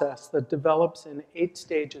process that develops in 8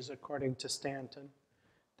 stages, according to Stanton,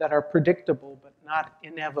 that are predictable but not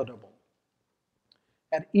inevitable.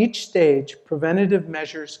 At each stage, preventative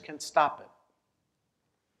measures can stop it.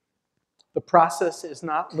 The process is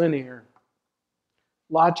not linear.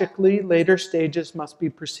 Logically, later stages must be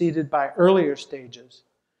preceded by earlier stages,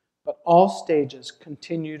 but all stages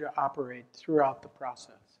continue to operate throughout the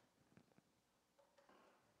process.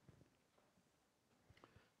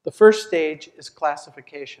 The first stage is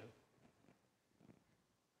classification.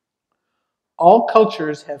 All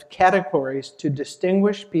cultures have categories to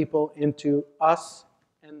distinguish people into us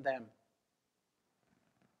and them.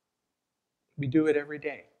 We do it every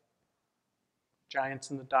day.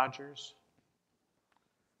 Giants and the Dodgers,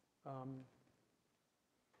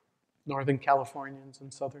 Northern Californians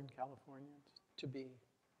and Southern Californians, to be.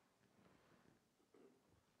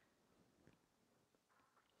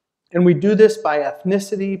 And we do this by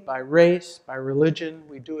ethnicity, by race, by religion.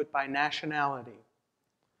 We do it by nationality.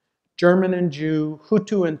 German and Jew,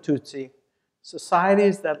 Hutu and Tutsi,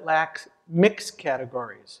 societies that lack mixed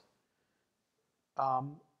categories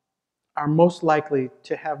are most likely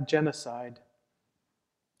to have genocide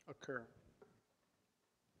occur.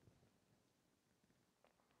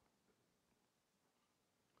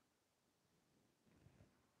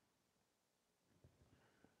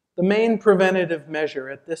 The main preventative measure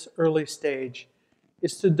at this early stage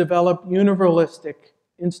is to develop universalistic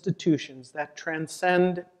institutions that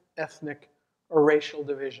transcend ethnic or racial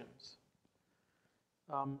divisions.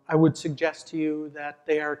 I would suggest to you that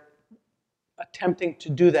they are attempting to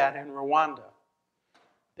do that in Rwanda.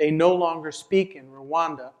 They no longer speak in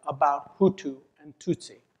Rwanda about Hutu and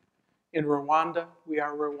Tutsi. In Rwanda, we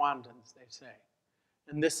are Rwandans, they say.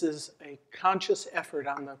 And this is a conscious effort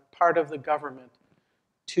on the part of the government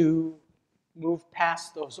to move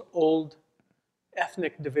past those old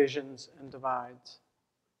ethnic divisions and divides.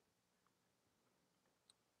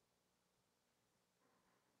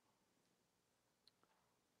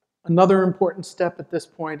 Another important step at this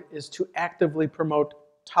point is to actively promote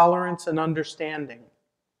tolerance and understanding,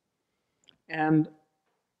 and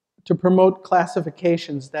to promote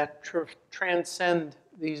classifications that transcend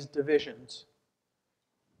these divisions.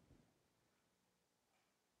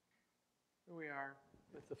 Here we are.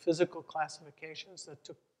 with the physical classifications that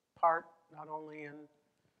took part not only in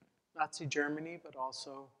Nazi Germany, but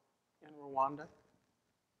also in Rwanda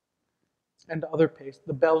and other places.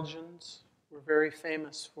 The Belgians were very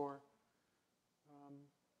famous for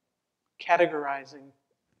categorizing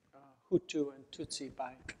Hutu and Tutsi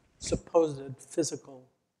by supposed physical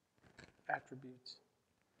attributes.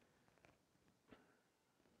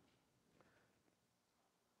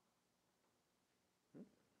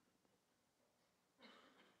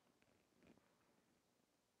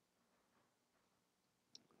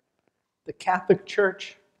 The Catholic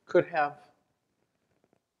Church could have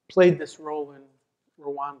played this role in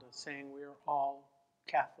Rwanda, saying we are all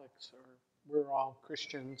Catholics or we're all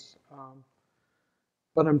Christians.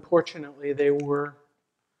 But unfortunately, they were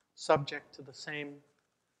subject to the same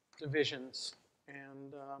divisions.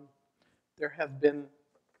 And there have been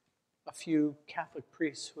a few Catholic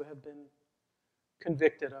priests who have been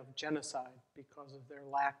convicted of genocide because of their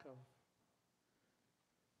lack of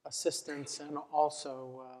assistance and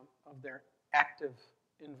also of their active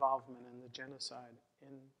involvement in the genocide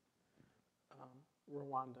in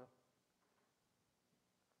Rwanda.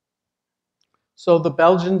 So the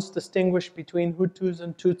Belgians distinguished between Hutus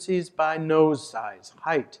and Tutsis by nose size,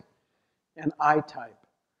 height, and eye type.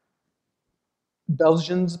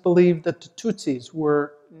 Belgians believed that the Tutsis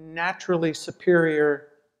were a naturally superior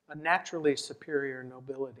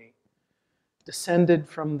nobility, descended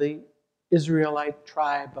from the Israelite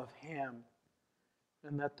tribe of Ham,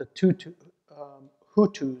 and that the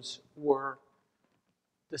Hutus were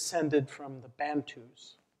descended from the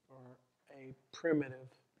Bantus, or a primitive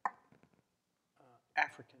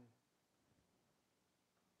African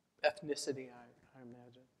ethnicity, I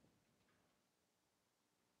imagine.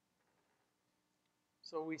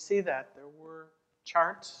 So we see that there were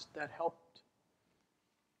charts that helped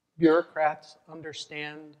bureaucrats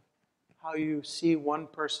understand how you see one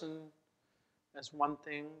person as one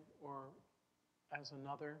thing or as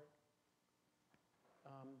another.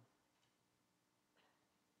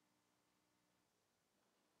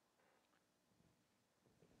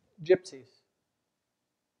 Gypsies,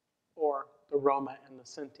 or the Roma and the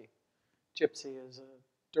Sinti. Gypsy is a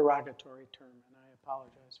derogatory term, and I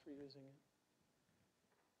apologize for using it.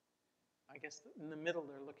 I guess in the middle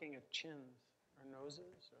they're looking at chins or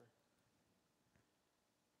noses, or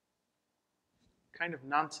kind of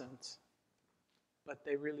nonsense, but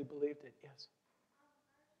they really believed it. Yes.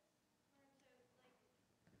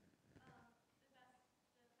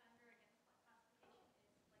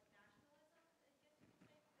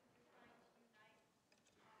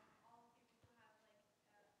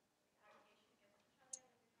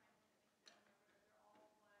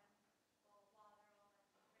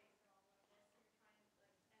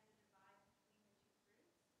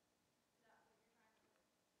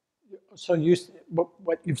 So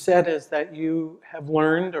what you've said is that you have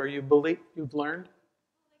learned, or you believe you've learned?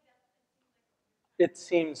 It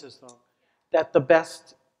seems as though that the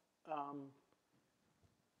best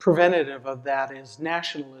preventative of that is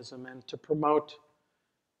nationalism and to promote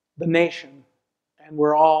the nation. And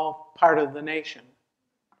we're all part of the nation.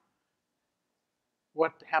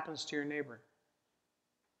 What happens to your neighbor?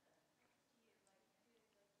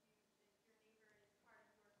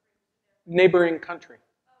 Neighboring country.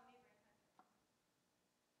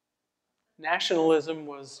 Nationalism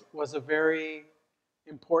was a very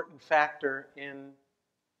important factor in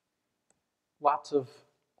lots of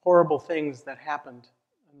horrible things that happened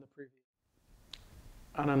in the previous.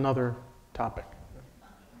 On another topic.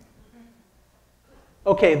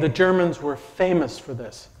 Okay, the Germans were famous for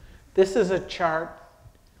this. This is a chart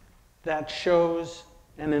that shows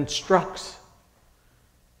and instructs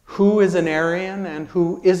who is an Aryan and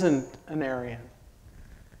who isn't an Aryan.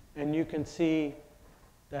 And you can see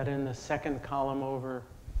that in the second column over,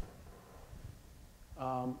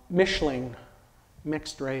 Mischling,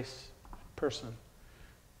 mixed race person.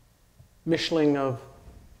 Mischling of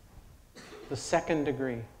the second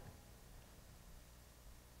degree.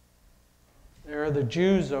 There are the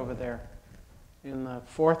Jews over there in the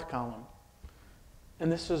fourth column. And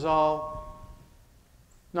this is all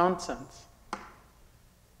nonsense.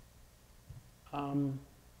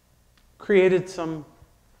 Created some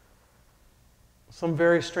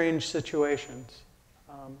very strange situations.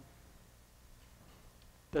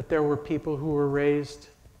 That there were people who were raised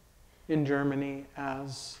in Germany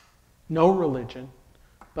as no religion,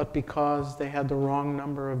 but because they had the wrong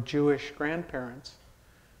number of Jewish grandparents,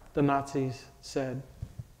 the Nazis said,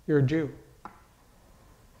 "You're a Jew."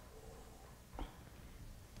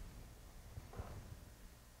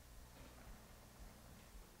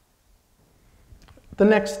 The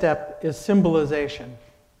next step is symbolization.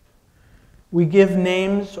 We give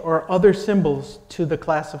names or other symbols to the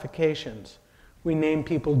classifications. We name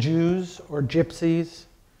people Jews or gypsies,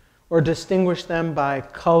 or distinguish them by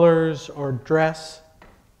colors or dress.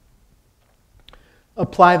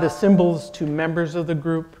 Apply the symbols to members of the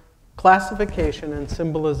group. Classification and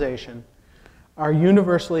symbolization are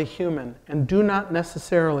universally human and do not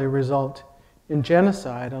necessarily result in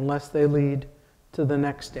genocide unless they lead to the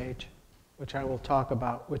next stage, which I will talk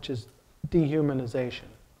about, which is dehumanization.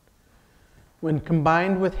 When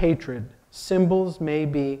combined with hatred, symbols may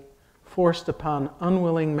be forced upon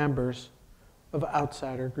unwilling members of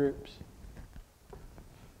outsider groups.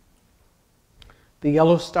 The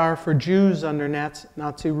yellow star for Jews under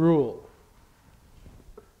Nazi rule.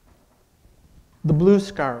 The blue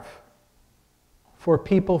scarf for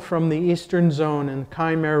people from the Eastern Zone in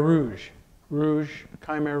Khmer Rouge.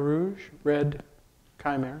 Khmer Rouge, red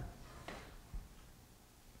Khmer.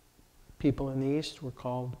 People in the East were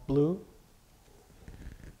called blue.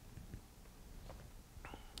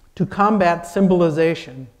 To combat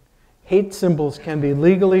symbolization, hate symbols can be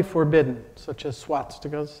legally forbidden, such as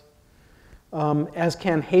swastikas, as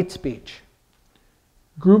can hate speech.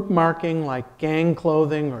 Group marking like gang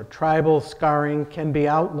clothing or tribal scarring can be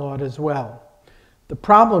outlawed as well. The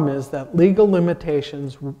problem is that legal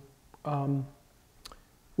limitations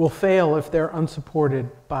will fail if they're unsupported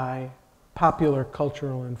by popular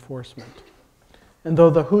cultural enforcement. And though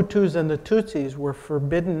the Hutus and the Tutsis were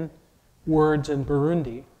forbidden words in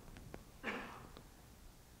Burundi,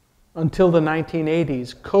 until the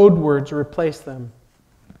 1980s, code words replaced them.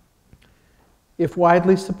 If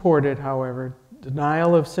widely supported, however,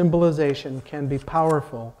 denial of symbolization can be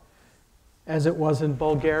powerful, as it was in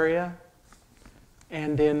Bulgaria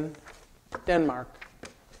and in Denmark,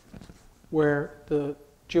 where the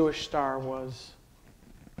Jewish star was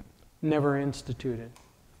never instituted.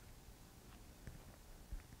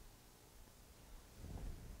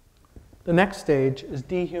 The next stage is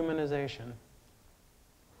dehumanization.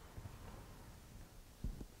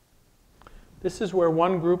 This is where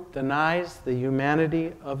one group denies the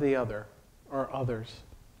humanity of the other, or others.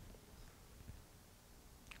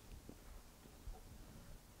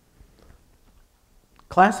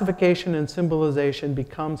 Classification and symbolization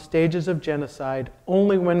become stages of genocide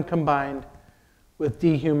only when combined with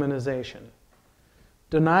dehumanization.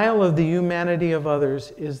 Denial of the humanity of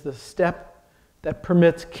others is the step that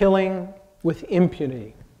permits killing with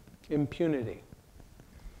impunity.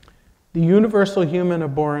 The universal human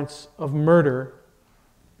abhorrence of murder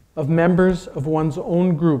of members of one's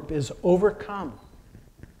own group is overcome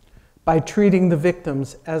by treating the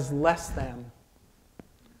victims as less than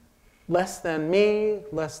me,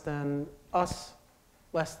 less than us,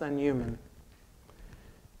 less than human.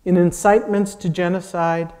 In incitements to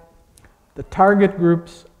genocide, the target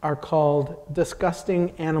groups are called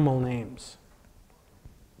disgusting animal names.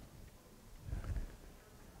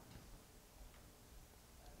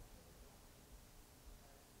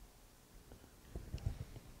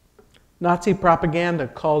 Nazi propaganda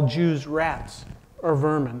called Jews rats or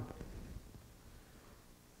vermin.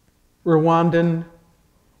 Rwandan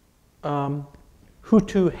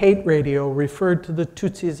Hutu hate radio referred to the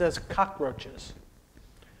Tutsis as cockroaches.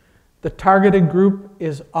 The targeted group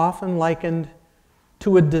is often likened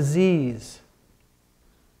to a disease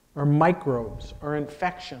or microbes or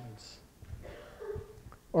infections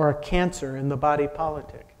or a cancer in the body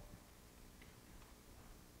politic.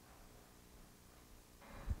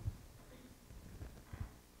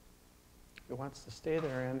 It wants to stay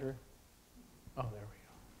there, Andrew. Oh, there we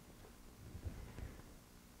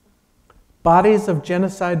go. Bodies of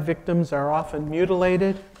genocide victims are often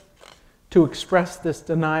mutilated to express this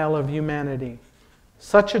denial of humanity.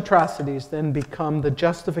 Such atrocities then become the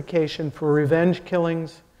justification for revenge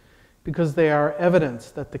killings because they are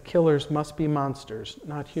evidence that the killers must be monsters,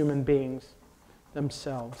 not human beings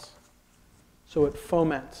themselves. So it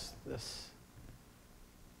foments this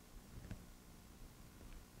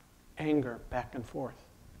anger back and forth.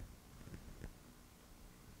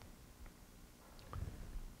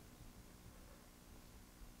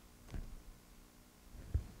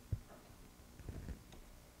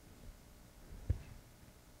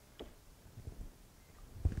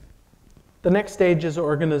 The next stage is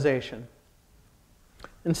organization.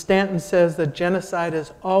 And Stanton says that genocide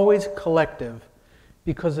is always collective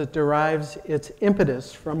because it derives its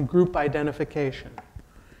impetus from group identification.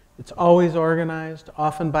 It's always organized,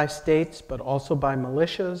 often by states, but also by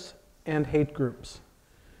militias and hate groups.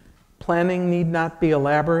 Planning need not be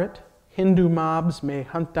elaborate. Hindu mobs may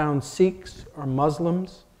hunt down Sikhs or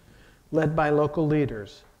Muslims, led by local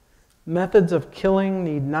leaders. Methods of killing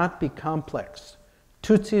need not be complex.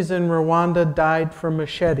 Tutsis in Rwanda died from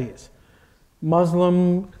machetes.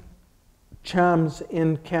 Muslim chams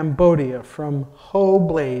in Cambodia, from hoe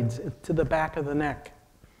blades to the back of the neck.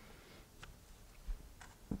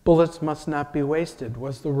 Bullets must not be wasted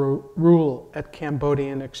was the rule at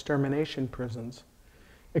Cambodian extermination prisons,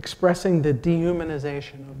 expressing the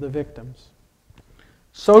dehumanization of the victims.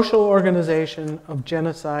 Social organization of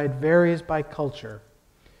genocide varies by culture.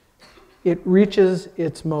 It reaches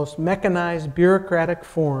its most mechanized bureaucratic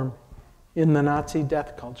form in the Nazi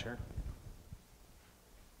death culture.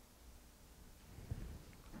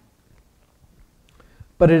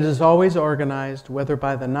 But it is always organized, whether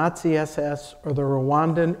by the Nazi SS or the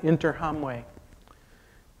Rwandan Interahamwe.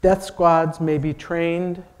 Death squads may be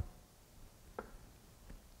trained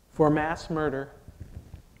for mass murder,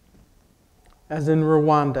 as in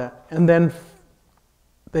Rwanda, and then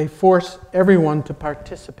they force everyone to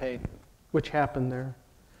participate, which happened there,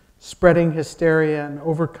 spreading hysteria and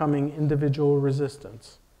overcoming individual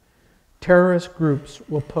resistance. Terrorist groups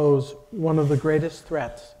will pose one of the greatest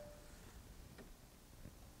threats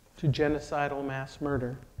to genocidal mass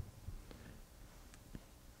murder,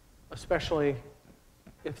 especially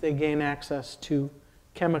if they gain access to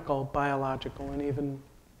chemical, biological, and even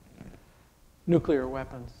nuclear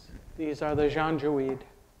weapons. These are the Janjaweed,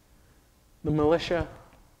 the militia,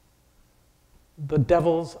 the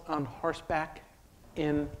devils on horseback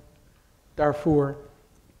in Darfur.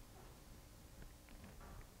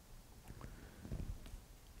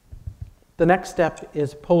 The next step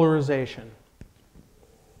is polarization.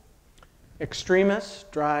 Extremists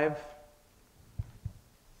drive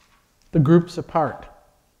the groups apart.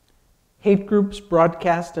 Hate groups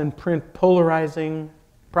broadcast and print polarizing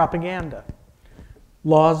propaganda.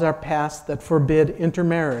 Laws are passed that forbid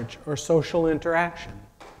intermarriage or social interaction.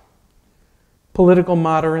 Political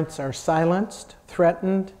moderates are silenced,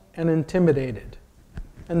 threatened, and intimidated,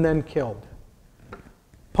 and then killed.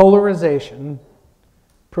 Polarization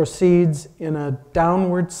proceeds in a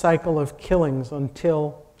downward cycle of killings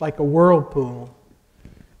until, like a whirlpool,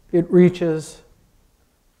 it reaches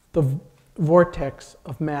the vortex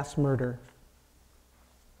of mass murder.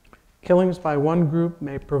 Killings by one group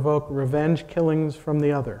may provoke revenge killings from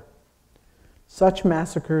the other. Such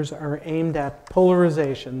massacres are aimed at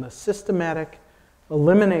polarization, the systematic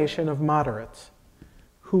elimination of moderates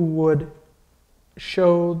who would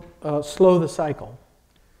slow the cycle.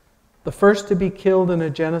 The first to be killed in a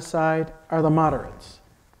genocide are the moderates.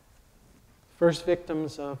 First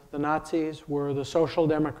victims of the Nazis were the Social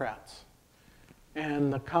Democrats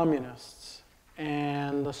and the Communists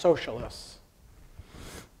and the Socialists.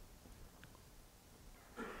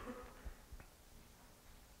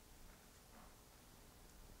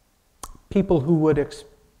 People who would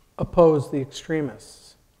oppose the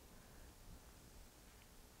extremists.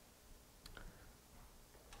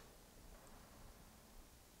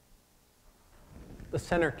 The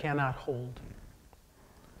center cannot hold.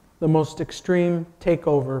 The most extreme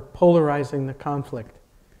takeover, polarizing the conflict,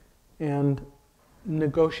 and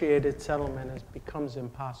negotiated settlement becomes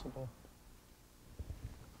impossible.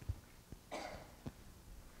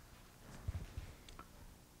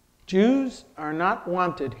 Jews are not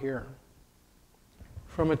wanted here,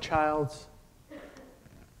 from a child's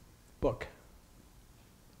book,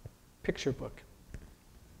 picture book.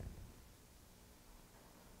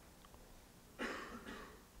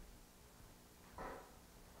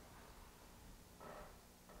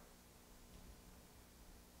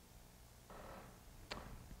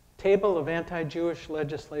 Table of anti-Jewish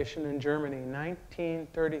legislation in Germany,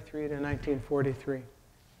 1933 to 1943.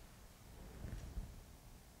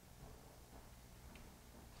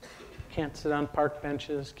 Can't sit on park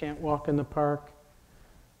benches, can't walk in the park.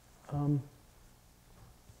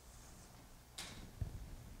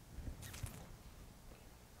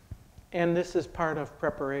 And this is part of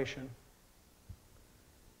preparation.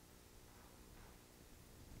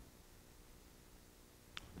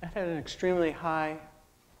 That had an extremely high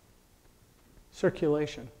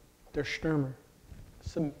circulation, Der Stürmer,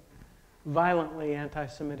 some violently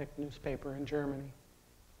anti-Semitic newspaper in Germany.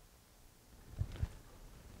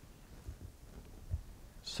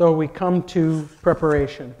 So we come to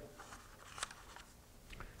preparation.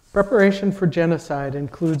 Preparation for genocide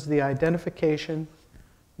includes the identification,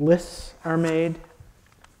 lists are made,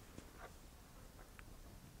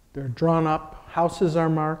 they're drawn up, houses are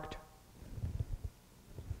marked,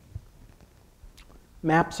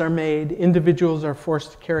 maps are made, individuals are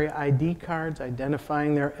forced to carry ID cards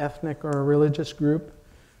identifying their ethnic or religious group.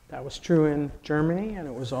 That was true in Germany, and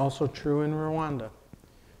it was also true in Rwanda.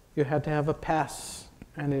 You had to have a pass,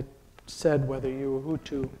 and it said whether you were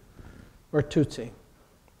Hutu or Tutsi.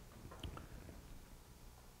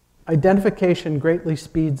 Identification greatly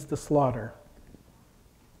speeds the slaughter.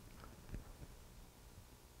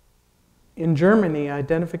 In Germany,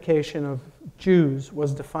 identification of Jews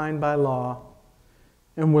was defined by law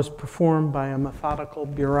and was performed by a methodical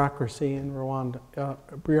bureaucracy in Rwanda.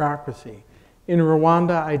 In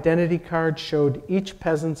Rwanda, identity cards showed each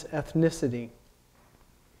peasant's ethnicity.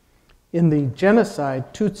 In the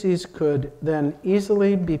genocide, Tutsis could then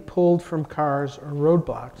easily be pulled from cars or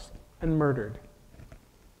roadblocks and murdered.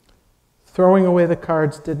 Throwing away the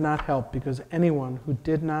cards did not help because anyone who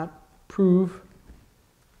did not prove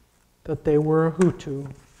that they were a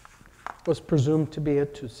Hutu was presumed to be a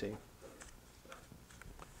Tutsi.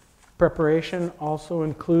 Preparation also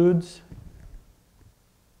includes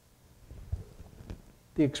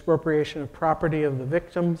the expropriation of property of the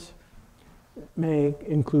victims. It may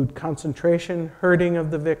include concentration, herding of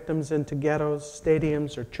the victims into ghettos,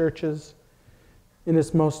 stadiums, or churches. In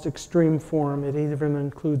its most extreme form, it even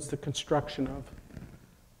includes the construction of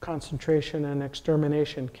concentration and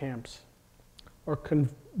extermination camps, or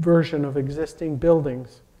conversion of existing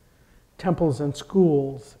buildings, temples and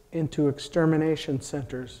schools into extermination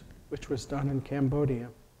centers, which was done in Cambodia.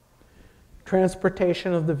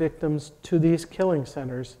 Transportation of the victims to these killing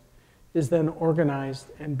centers is then organized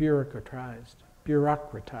and bureaucratized.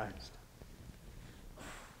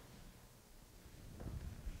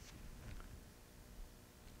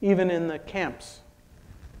 Even in the camps,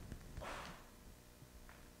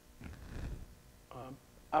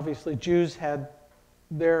 obviously Jews had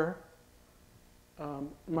their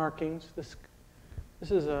markings. This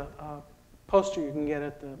is a poster you can get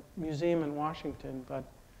at the museum in Washington, but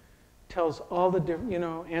tells all the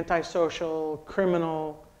different, antisocial,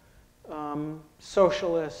 criminal,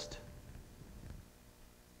 socialist,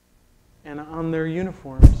 and on their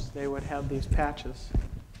uniforms they would have these patches.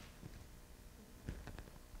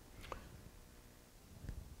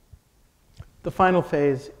 The final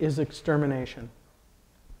phase is extermination.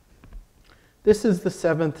 This is the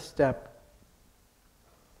 7th step.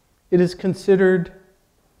 It is considered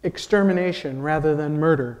extermination rather than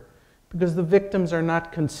murder because the victims are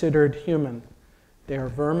not considered human. They are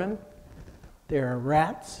vermin, they are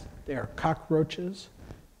rats, they are cockroaches.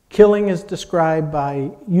 Killing is described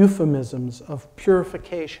by euphemisms of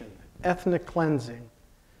purification, ethnic cleansing.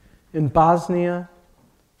 In Bosnia,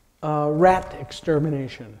 rat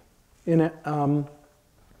extermination.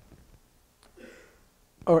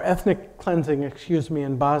 Or ethnic cleansing,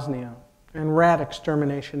 in Bosnia, and rat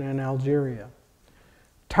extermination in Algeria.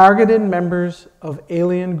 Targeted members of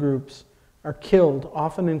alien groups are killed,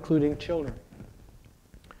 often including children.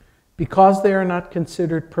 Because they are not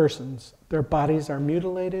considered persons, their bodies are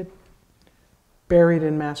mutilated, buried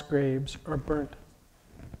in mass graves, or burnt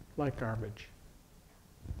like garbage.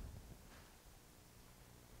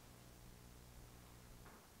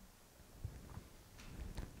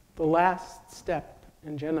 The last step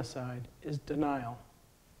in genocide is denial.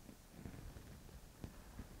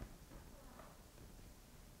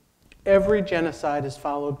 Every genocide is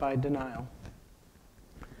followed by denial.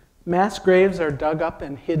 Mass graves are dug up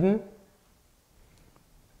and hidden.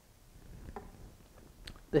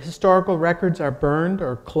 The historical records are burned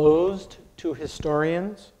or closed to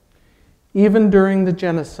historians. Even during the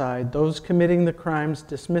genocide, those committing the crimes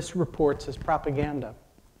dismiss reports as propaganda.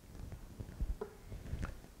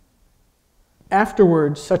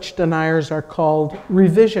 Afterwards, such deniers are called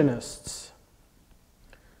revisionists.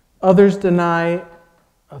 Others deny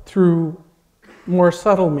through more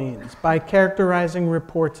subtle means, by characterizing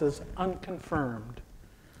reports as unconfirmed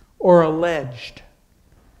or alleged,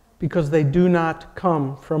 because they do not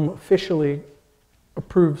come from officially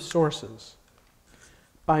approved sources.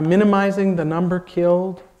 By minimizing the number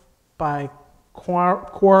killed, by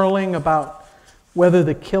quarreling about whether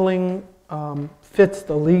the killing fits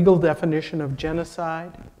the legal definition of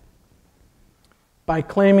genocide, by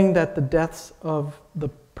claiming that the deaths of the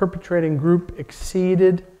perpetrating group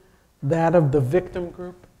exceeded that of the victim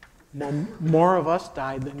group. More of us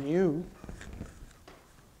died than you.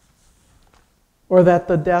 Or that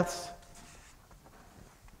the deaths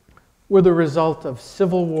were the result of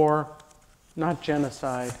civil war, not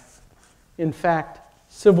genocide. In fact,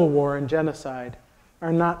 civil war and genocide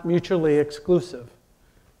are not mutually exclusive.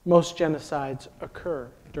 Most genocides occur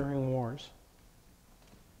during wars.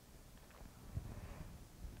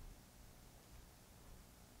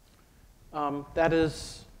 That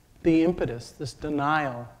is the impetus, this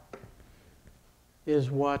denial is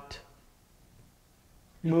what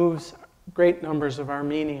moves great numbers of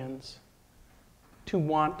Armenians to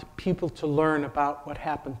want people to learn about what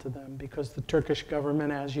happened to them, because the Turkish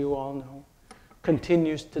government, as you all know,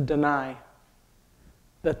 continues to deny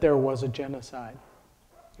that there was a genocide.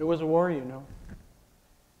 It was a war, you know.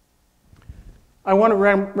 I want to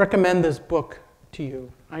recommend this book to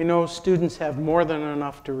you. I know students have more than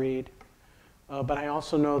enough to read, but I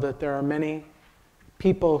also know that there are many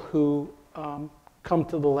people who come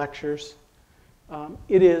to the lectures.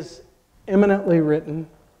 It is eminently written,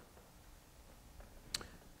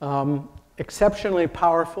 exceptionally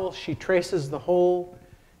powerful. She traces the whole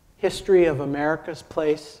history of America's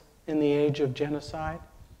place in the age of genocide.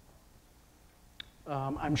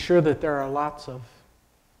 I'm sure that there are lots of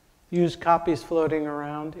used copies floating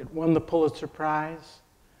around. It won the Pulitzer Prize.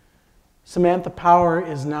 Samantha Power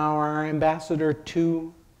is now our ambassador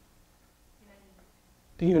to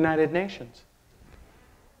the United Nations.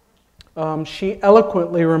 She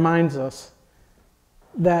eloquently reminds us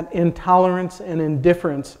that intolerance and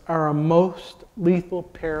indifference are a most lethal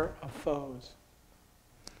pair of foes.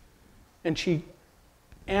 And she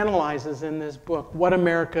analyzes in this book what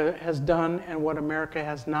America has done and what America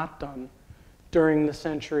has not done during the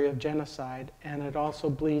century of genocide, and it also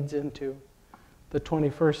bleeds into the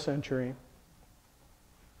 21st century.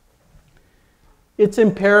 It's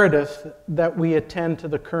imperative that we attend to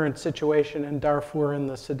the current situation in Darfur and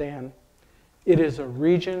the Sudan. It is a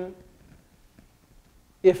region,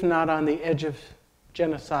 if not on the edge of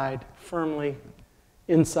genocide, firmly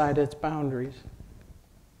inside its boundaries.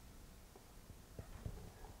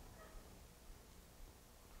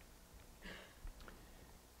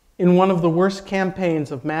 In one of the worst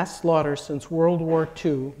campaigns of mass slaughter since World War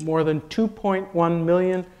II, more than 2.1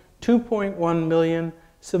 million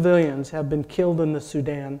civilians have been killed in the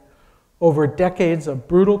Sudan over decades of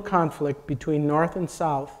brutal conflict between North and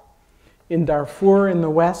South, in Darfur in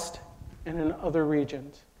the West and in other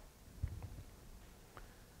regions.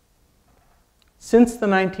 Since the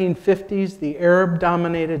 1950s, the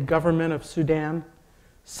Arab-dominated government of Sudan,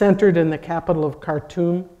 centered in the capital of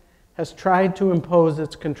Khartoum, has tried to impose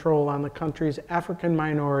its control on the country's African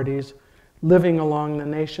minorities living along the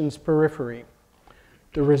nation's periphery.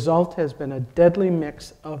 The result has been a deadly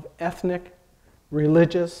mix of ethnic,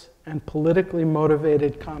 religious, and politically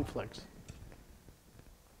motivated conflicts.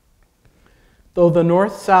 Though the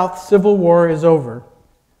North-South Civil War is over,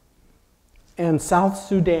 and South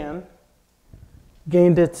Sudan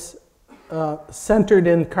gained its, centered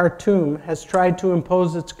in Khartoum, has tried to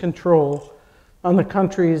impose its control on the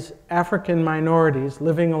country's African minorities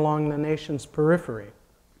living along the nation's periphery.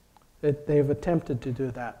 They've attempted to do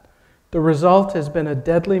that. The result has been a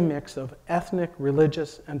deadly mix of ethnic,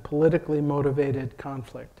 religious, and politically motivated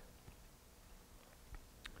conflict.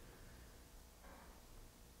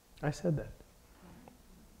 I said that.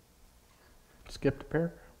 Skipped a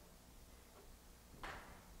paragraph.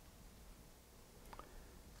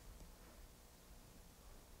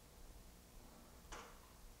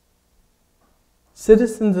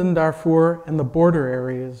 Citizens in Darfur and the border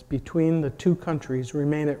areas between the two countries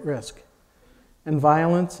remain at risk, and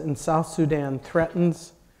violence in South Sudan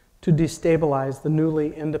threatens to destabilize the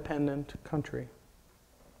newly independent country.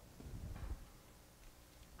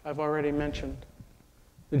 I've already mentioned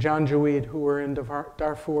the Janjaweed who were in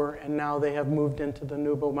Darfur, and now they have moved into the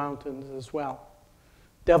Nuba Mountains as well.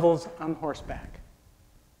 Devils on horseback.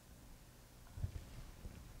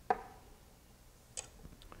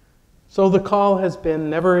 So the call has been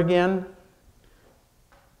never again.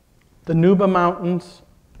 The Nuba Mountains,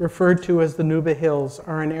 referred to as the Nuba Hills,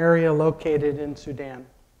 are an area located in Sudan.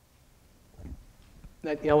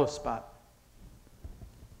 That yellow spot.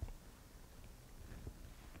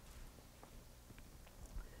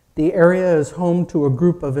 The area is home to a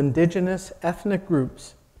group of indigenous ethnic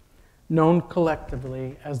groups known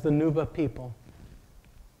collectively as the Nuba people.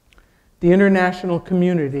 The international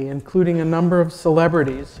community, including a number of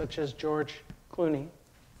celebrities such as George Clooney.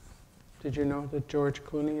 Did you know that George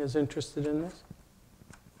Clooney is interested in this?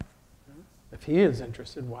 If he is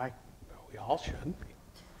interested, why? We all should be.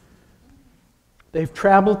 They've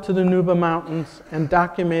traveled to the Nuba Mountains and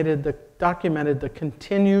documented the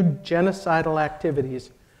continued genocidal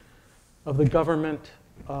activities of the government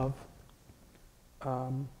of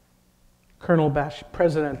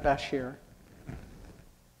President Bashir.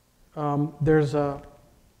 There's a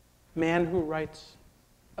man who writes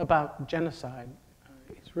about genocide.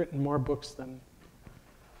 He's written more books than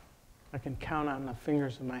I can count on the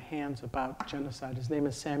fingers of my hands about genocide. His name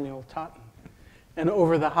is Samuel Totten. And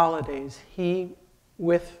over the holidays, he,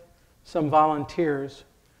 with some volunteers,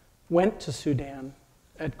 went to Sudan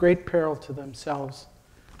at great peril to themselves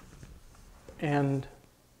and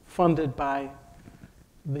funded by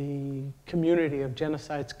the community of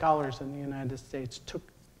genocide scholars in the United States, took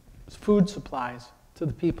food supplies to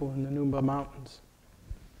the people in the Nuba Mountains.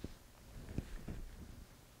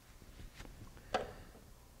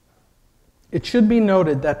 It should be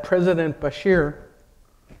noted that President Bashir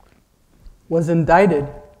was indicted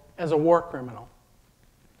as a war criminal.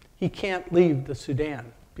 He can't leave the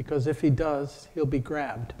Sudan, because if he does, he'll be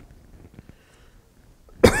grabbed.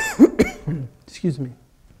 Excuse me.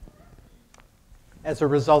 As a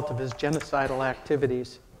result of his genocidal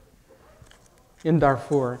activities in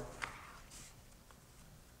Darfur.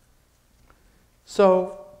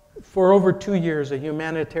 So, for over 2 years, a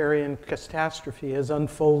humanitarian catastrophe has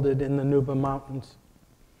unfolded in the Nuba Mountains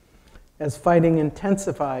as fighting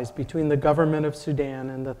intensifies between the government of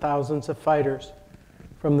Sudan and the thousands of fighters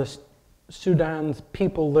from the Sudan's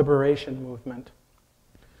People Liberation Movement.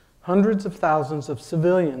 Hundreds of thousands of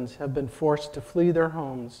civilians have been forced to flee their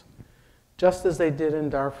homes, just as they did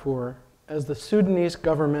in Darfur, as the Sudanese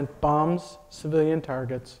government bombs civilian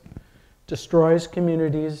targets, destroys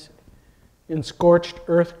communities in scorched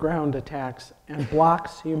earth ground attacks, and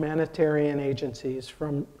blocks humanitarian agencies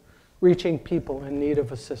from reaching people in need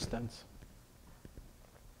of assistance.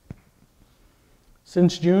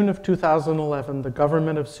 Since June of 2011, the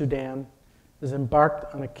government of Sudan has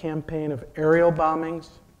embarked on a campaign of aerial bombings,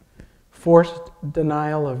 forced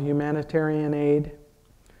denial of humanitarian aid.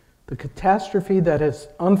 The catastrophe that has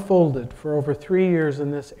unfolded for over 3 years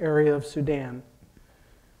in this area of Sudan,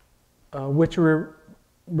 which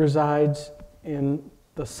resides in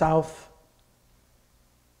the South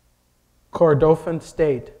Kordofan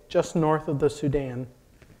state, just north of the Sudan,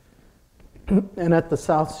 and at the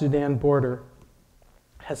South Sudan border,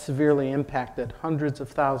 has severely impacted hundreds of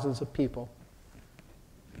thousands of people.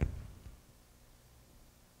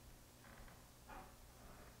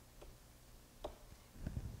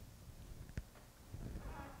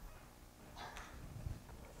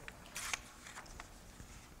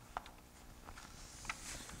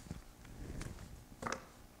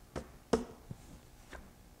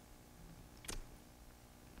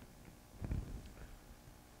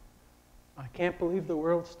 I can't believe the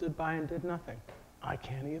world stood by and did nothing. I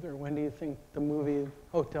can't either. When do you think the movie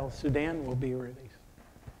Hotel Sudan will be released?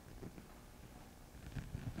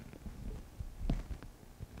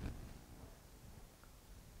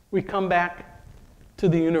 We come back to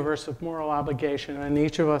the universe of moral obligation, and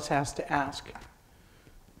each of us has to ask,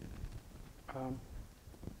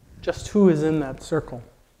 just who is in that circle?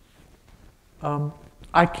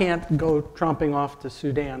 I can't go tromping off to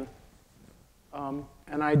Sudan,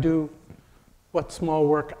 and I do what small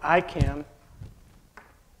work I can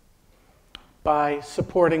by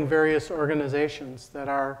supporting various organizations that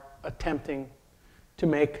are attempting to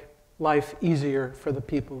make life easier for the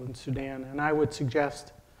people in Sudan. And I would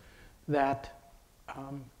suggest that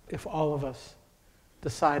if all of us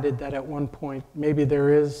decided that at one point maybe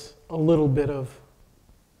there is a little bit of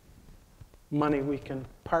money we can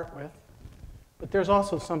part with, but there's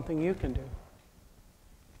also something you can do.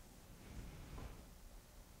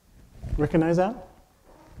 Recognize that?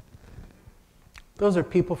 Those are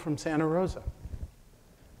people from Santa Rosa.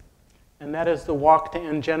 And that is the Walk to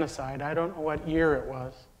End Genocide. I don't know what year it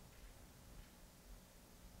was.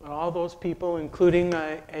 But all those people, including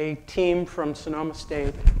a team from Sonoma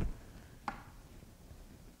State,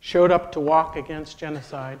 showed up to walk against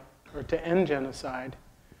genocide, or to end genocide,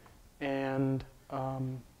 and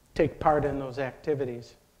take part in those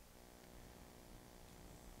activities.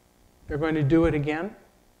 They're going to do it again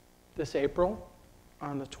this April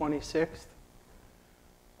on the 26th.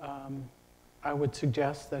 I would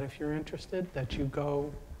suggest that if you're interested, that you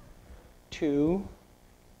go to,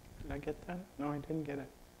 did I get that? No, I didn't get it.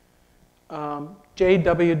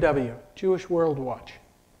 JWW, Jewish World Watch.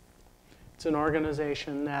 It's an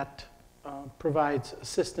organization that provides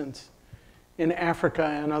assistance in Africa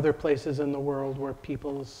and other places in the world where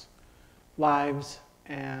people's lives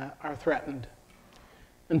are threatened.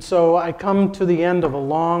 And so I come to the end of a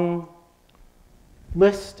long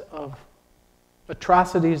list of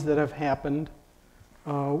atrocities that have happened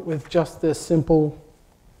with just this simple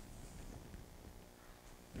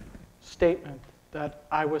statement that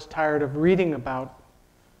I was tired of reading about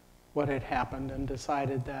what had happened and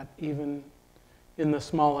decided that even in the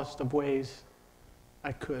smallest of ways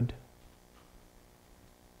I could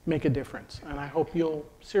make a difference. And I hope you'll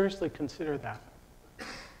seriously consider that.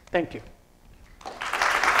 Thank you.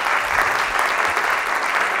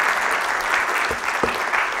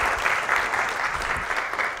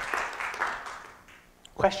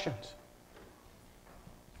 Questions?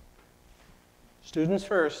 Students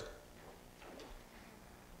first.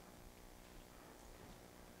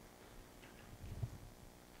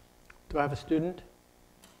 Do I have a student?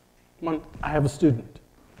 One, I have a student.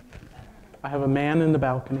 I have a man in the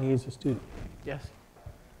balcony. He's a student. Yes?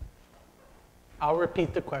 I'll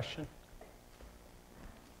repeat the question.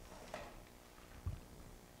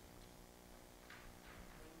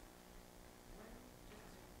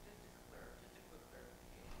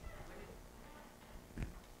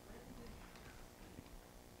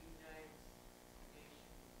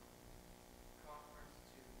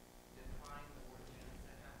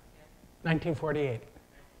 1948.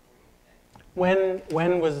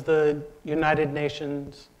 When was the United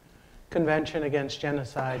Nations Convention Against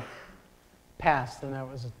Genocide passed? And that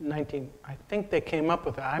was I think they came up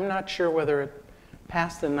with it. I'm not sure whether it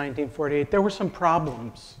passed in 1948. There were some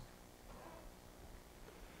problems.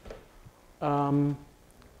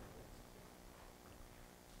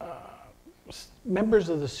 Members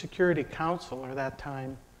of the Security Council at that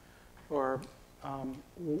time, or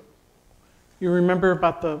you remember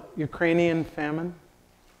about the Ukrainian famine?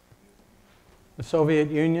 The Soviet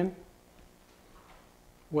Union?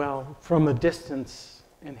 Well, from a distance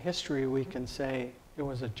in history, we can say it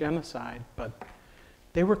was a genocide, but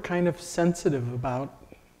they were kind of sensitive about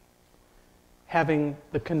having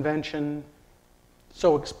the convention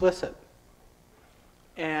so explicit.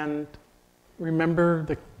 And remember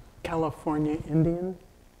the California Indian?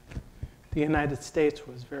 The United States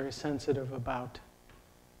was very sensitive about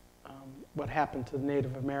what happened to the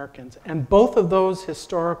Native Americans. And both of those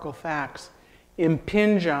historical facts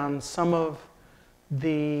impinge on some of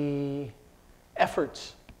the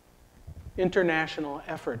efforts, international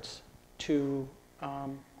efforts, to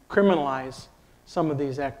criminalize some of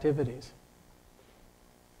these activities.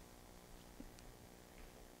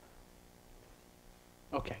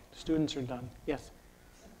 Okay, students are done. Yes?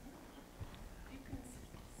 Do you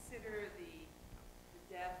consider the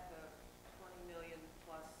death of 20 million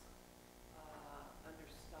plus under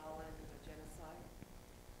Stalin a genocide?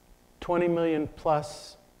 20 million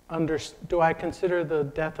plus do I consider the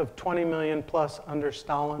death of 20 million plus under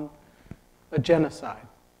Stalin a genocide?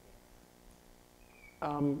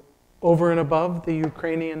 Over and above the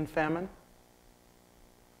Ukrainian famine?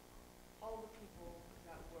 All the people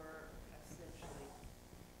that were essentially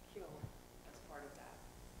killed as part of that.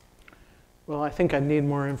 Well, I think I need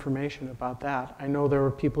more information about that. I know there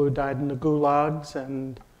were people who died in the gulags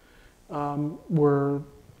and were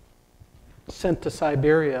sent to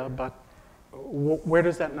Siberia, but where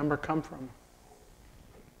does that number come from?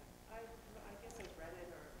 I guess I've read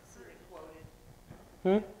it or seen it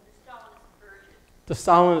quoted. The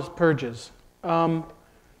Stalinist purges.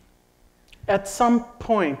 At some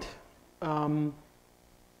point,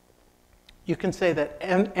 you can say that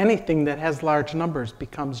anything that has large numbers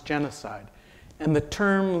becomes genocide, and the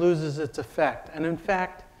term loses its effect. And in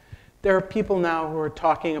fact, there are people now who are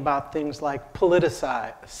talking about things like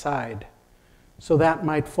politicide. So that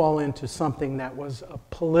might fall into something that was a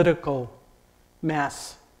political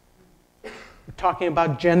mess. We're talking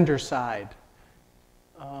about gendercide,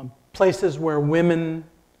 places where women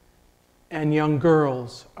and young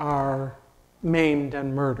girls are maimed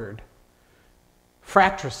and murdered.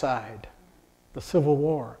 Fratricide, the Civil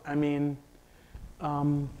War. I mean,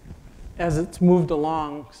 as it's moved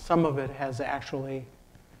along, some of it has actually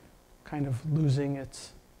kind of losing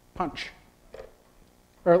its punch.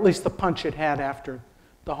 Or at least the punch it had after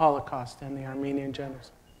the Holocaust and the Armenian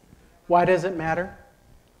genocide. Why does it matter?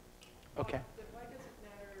 Okay. Why does it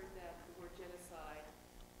matter that the word genocide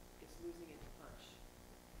is losing its punch?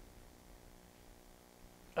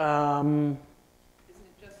 Isn't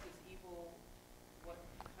it just as evil what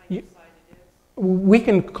kind of side it is? We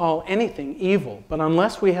can call anything evil, but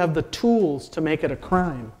unless we have the tools to make it a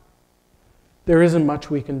crime, there isn't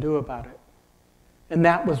much we can do about it. And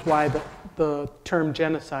that was why the term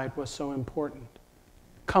genocide was so important.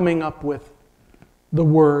 Coming up with the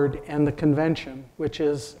word and the convention, which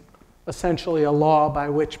is essentially a law by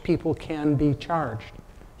which people can be charged.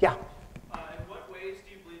 Yeah? In what ways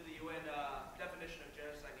do you believe the UN definition of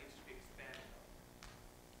genocide needs to be expanded?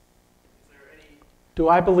 Is there any... Do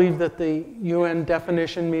I believe that the UN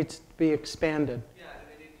definition needs to be expanded? Yeah, do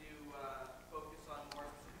they need to focus on more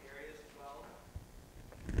specific areas as well?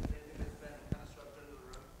 Anything that's been kind of swept under the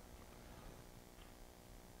rug?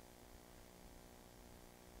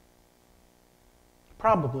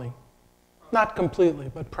 Probably. Not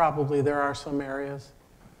completely, but probably there are some areas.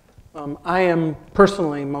 I am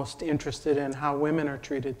personally most interested in how women are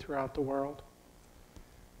treated throughout the world.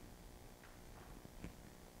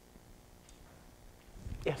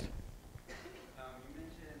 Yes? You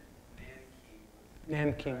mentioned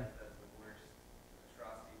Nanking. As the worst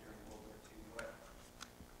atrocity during World War II. What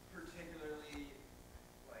particularly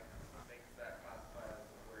makes that classify as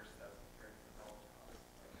the worst as compared to the Holocaust?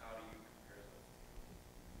 How do you compare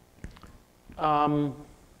those?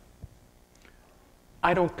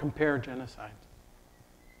 I don't compare genocides.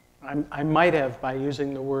 I might have by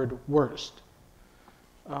using the word worst.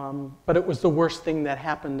 But it was the worst thing that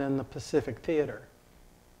happened in the Pacific Theater.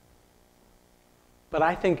 But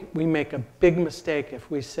I think we make a big mistake if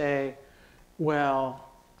we say, well,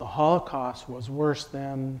 the Holocaust was worse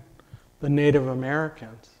than the Native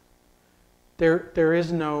Americans. There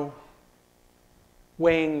is no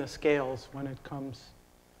weighing the scales when it comes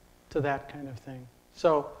to that kind of thing.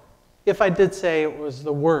 So if I did say it was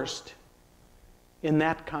the worst in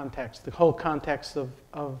that context, the whole context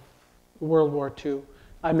of World War II,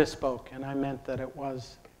 I misspoke, and I meant that it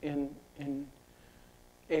was in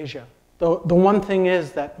Asia. The one thing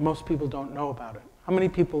is that most people don't know about it. How many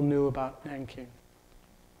people knew about Nanking?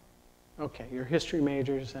 Okay, you're history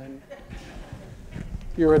majors and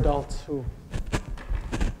you're adults who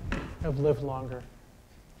have lived longer.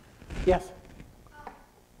 Yes? What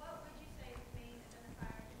would you say is the main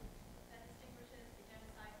identifier that distinguishes the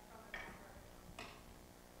genocide from a mass murder?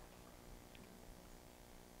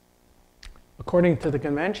 According to the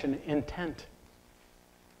convention, intent.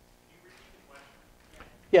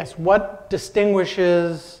 Yes, what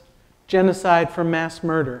distinguishes genocide from mass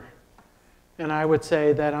murder? And I would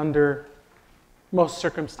say that under most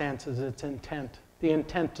circumstances, it's intent. The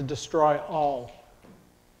intent to destroy all.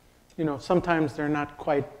 You know, sometimes they're not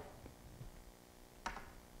quite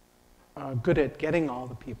good at getting all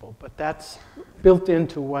the people, but that's built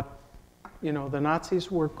into what, you know, the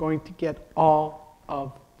Nazis were going to get all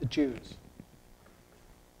of the Jews.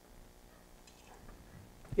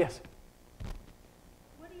 Yes?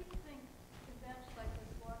 What do you think events like this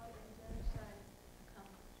walk to end genocide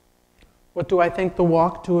accomplish? What do I think the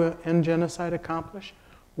walk to end genocide accomplish?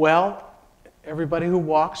 Well, everybody who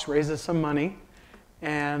walks raises some money,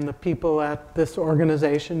 and the people at this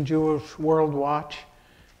organization, Jewish World Watch,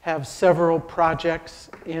 have several projects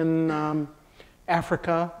in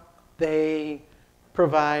Africa. They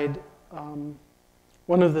provide,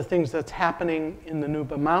 one of the things that's happening in the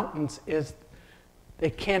Nuba Mountains is they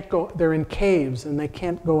can't go, they're in caves and they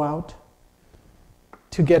can't go out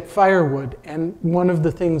to get firewood. And one of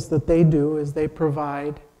the things that they do is they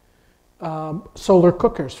provide solar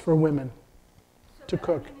cookers for women to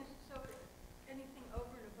cook. So anything over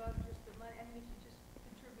and above just the money, I mean, if you just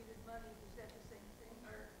contributed money, is that the same thing?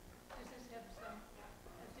 Or does this have some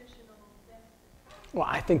additional benefit? Well,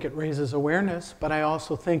 I think it raises awareness, but I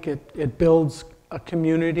also think it builds a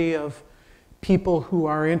community of people who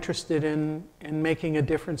are interested in making a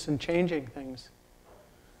difference and changing things.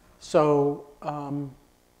 So,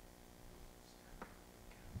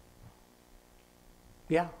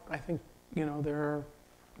 yeah, I think, you know, there are,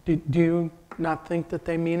 do you not think that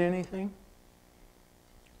they mean anything?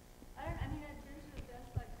 I mean, there's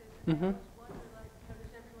events like this, and Mm-hmm. I always wonder, like, you know,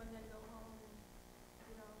 does everyone then go home and,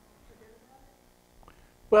 you know, forget about it?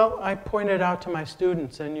 Well, I pointed out to my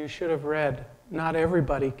students, and you should have read, not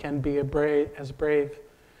everybody can be as brave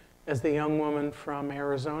as the young woman from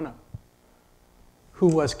Arizona who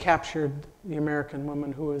was captured, the American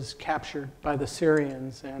woman who was captured by the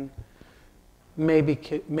Syrians and may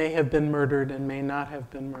have been murdered and may not have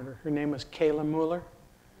been murdered. Her name was Kayla Mueller.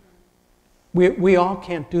 We all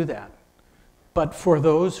can't do that. But for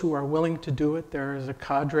those who are willing to do it, there is a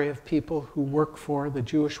cadre of people who work for the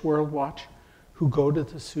Jewish World Watch who go to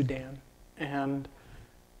the Sudan. And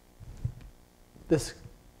this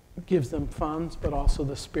gives them funds, but also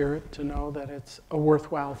the spirit to know that it's a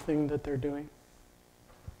worthwhile thing that they're doing.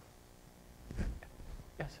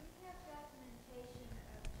 Yes? We have documentation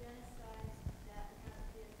of genocides that have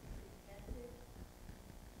been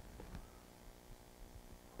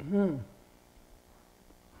prevented.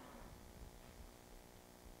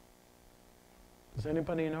 Does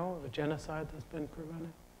anybody know of a genocide that's been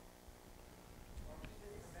prevented?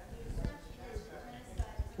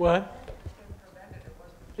 What?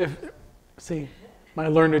 See, my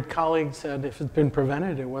learned colleague said if it's been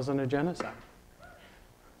prevented, it wasn't a genocide. So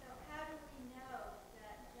how do we know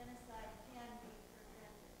that genocide can be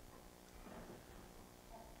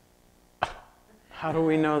prevented? How do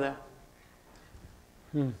we know that?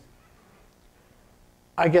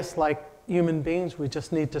 I guess like human beings, we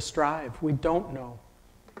just need to strive. We don't know.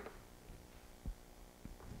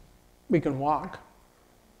 We can walk.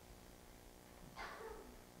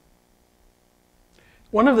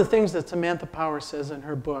 One of the things that Samantha Power says in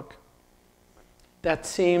her book that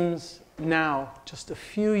seems now, just a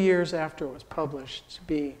few years after it was published, to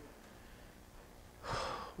be,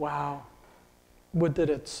 wow, would that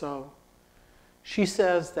it's so. She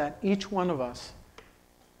says that each one of us,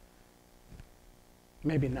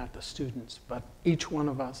 maybe not the students, but each one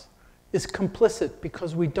of us, is complicit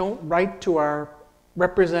because we don't write to our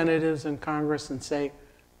representatives in Congress and say,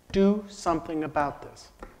 do something about this.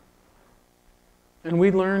 And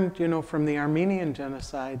we learned, you know, from the Armenian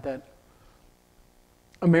genocide that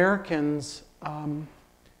Americans,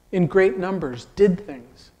 in great numbers, did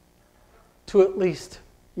things to at least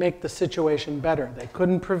make the situation better. They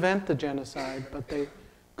couldn't prevent the genocide, but they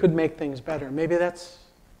could make things better. Maybe that's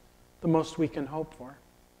the most we can hope for.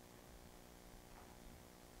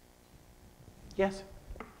 Yes?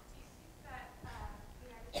 Do you think that the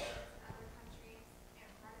United States and other countries and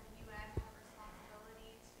part of the UN have a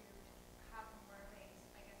responsibility to have more of a,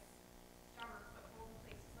 I guess, stronger foothold in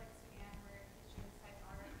places like Sudan where the genocides are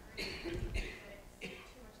occurring? Do you think that it's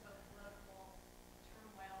too much of a political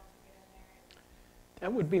turmoil to get in there? That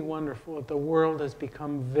would be wonderful. The world has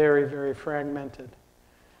become very, very fragmented.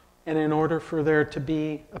 And in order for there to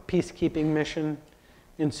be a peacekeeping mission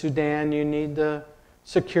in Sudan, you need the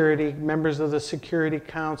members of the Security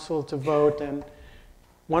Council to vote. And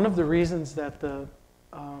one of the reasons that the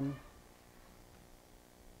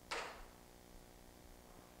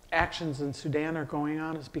actions in Sudan are going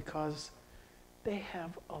on is because they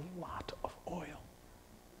have a lot of oil.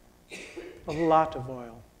 A lot of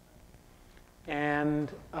oil.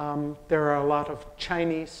 And there are a lot of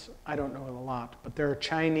Chinese, I don't know a lot, but there are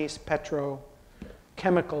Chinese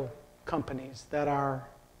petrochemical companies that are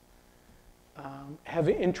have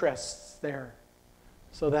interests there.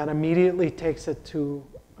 So that immediately takes it to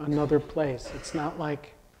another place. It's not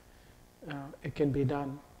like it can be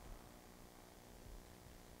done.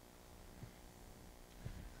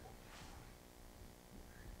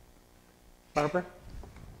 Barbara?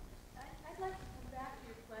 I'd like to come back to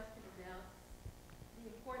your question about the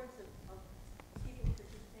importance of people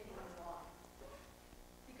participating in law.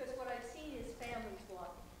 Because what I've seen is families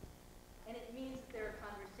walking. And it means that there are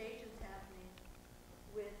conversations happening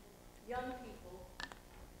with young people,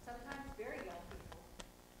 sometimes very young people.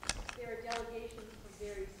 There are delegations from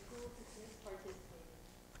various schools participating.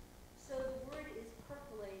 So the word is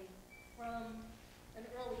percolating from an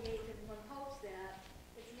early age, and one hopes that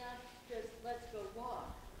it's not just let's go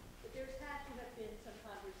walk, but there's had to have been some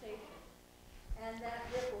conversation. And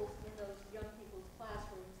that ripples in those young people's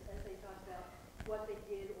classrooms as they talk about what they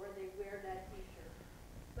did or they wear that t-shirt.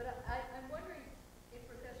 But I'm wondering if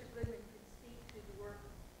Professor Goodman could speak to the work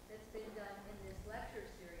that's been done in this lecture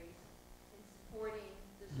series in supporting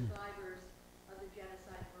the survivors of the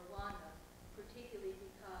genocide in Rwanda, particularly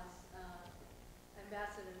because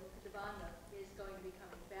Ambassador Mukadabanda is going to be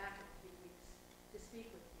coming back in a few weeks to speak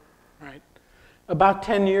with you. Right. About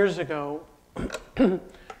 10 years ago,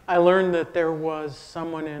 I learned that there was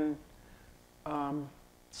someone in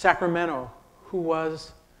Sacramento who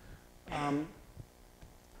was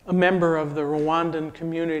a member of the Rwandan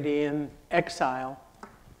community in exile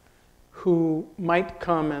who might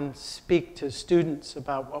come and speak to students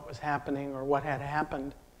about what was happening or what had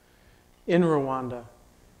happened in Rwanda.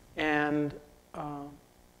 And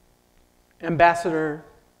ambassador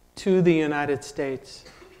to the United States,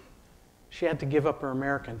 she had to give up her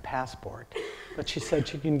American passport, but she said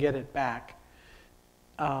she can get it back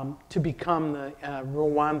to become the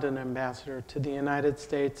Rwandan ambassador to the United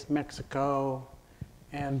States, Mexico,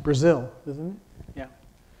 and Brazil, isn't it? Yeah.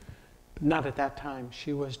 But not at that time.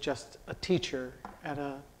 She was just a teacher at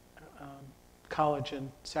a college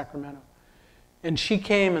in Sacramento. And she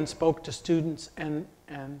came and spoke to students and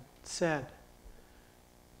said,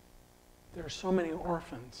 there are so many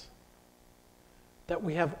orphans that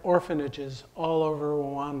we have orphanages all over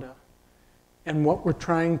Rwanda. And what we're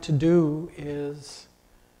trying to do is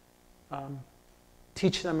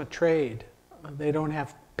teach them a trade. They don't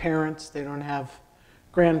have parents, they don't have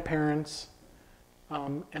grandparents.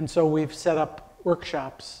 And so we've set up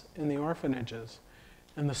workshops in the orphanages.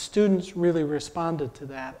 And the students really responded to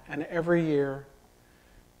that. And every year,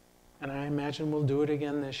 and I imagine we'll do it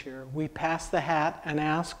again this year, we pass the hat and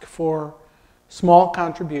ask for small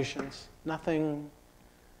contributions, nothing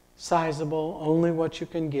sizable, only what you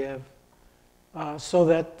can give, so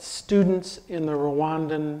that students in the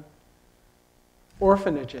Rwandan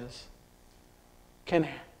orphanages can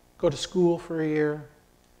go to school for a year,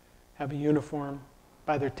 have a uniform,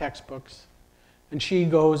 buy their textbooks, and she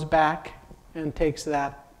goes back and takes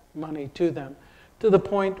that money to them, to the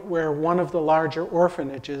point where one of the larger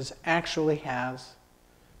orphanages actually has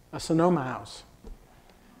a Sonoma house.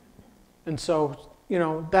 And so, you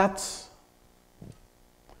know, that's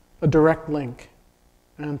a direct link.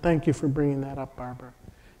 And thank you for bringing that up, Barbara.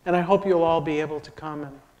 And I hope you'll all be able to come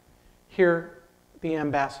and hear the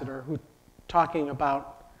ambassador who talking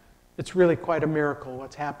about it's really quite a miracle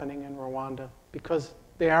what's happening in Rwanda, because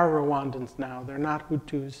they are Rwandans now. They're not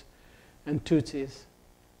Hutus and Tutsis.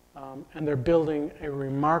 And they're building a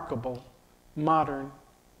remarkable modern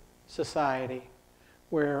society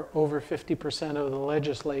where over 50% of the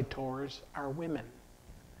legislators are women.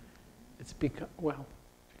 It's because, well,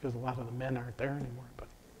 because a lot of the men aren't there anymore, but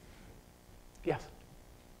yes.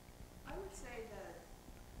 I would say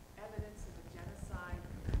that evidence of a genocide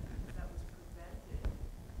that was prevented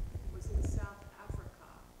was in South Africa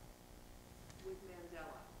with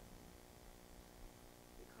Mandela.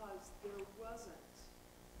 Because there wasn't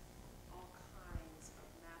all kinds of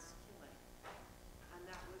mass killing. And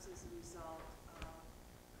that was as a result of,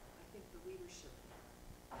 I think, the leadership.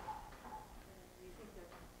 Do you think that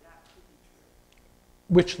that could be true?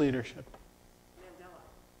 Which leadership? Mandela.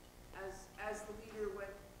 As the leader,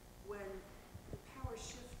 when the power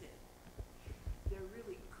shifted, there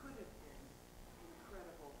really could have been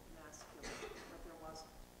incredible mass killing, but there wasn't.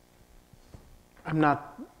 I'm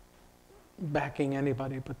not backing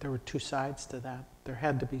anybody, but there were two sides to that. There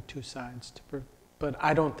had to be two sides. But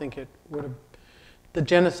I don't think it would have... The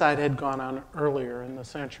genocide had gone on earlier in the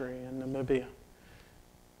century in Namibia.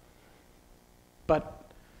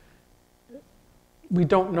 But we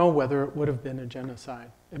don't know whether it would have been a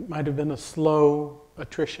genocide. It might have been a slow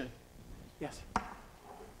attrition. Yes?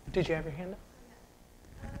 Did you have your hand up?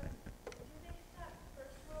 Do you think that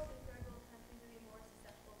first world and third world countries would be more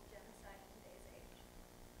susceptible to genocide in today's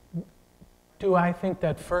age? Do I think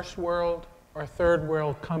that first world or third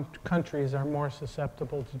world countries are more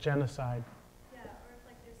susceptible to genocide? Yeah, or if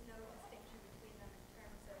like there's no distinction between them in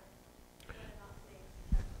terms of whether or not they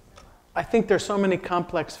have so much. I think there's so many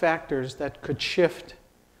complex factors that could shift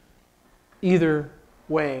either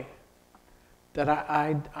way that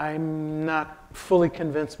I'm not fully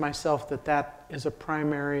convinced myself that that is a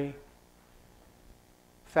primary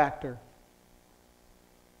factor.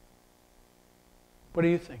 What do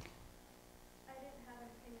you think? I didn't have an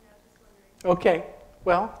opinion, I was just wondering. Okay,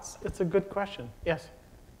 well, it's a good question. Yes? Do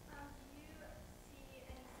you see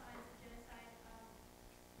any signs of genocide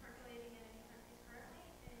percolating in any countries currently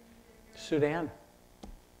in either Europe Sudan.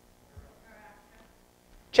 or Africa?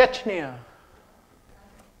 Chechnya.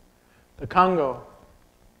 The Congo.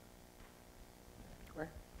 Where?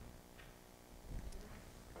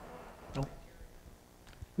 No.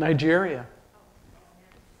 Nigeria.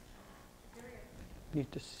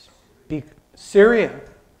 Need to speak. Syria.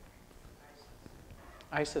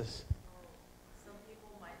 ISIS. Some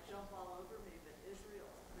people might jump all over me, but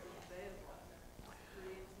Israel's pretty available. It's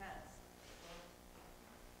pretty intense.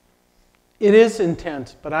 It is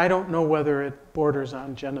intense, but I don't know whether it borders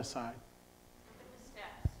on genocide. I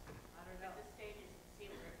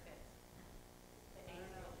don't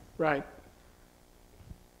know. Right.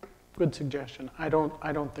 Good suggestion. I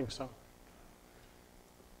don't think so.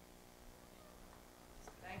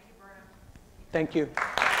 Thank you, Myrna. Thank you.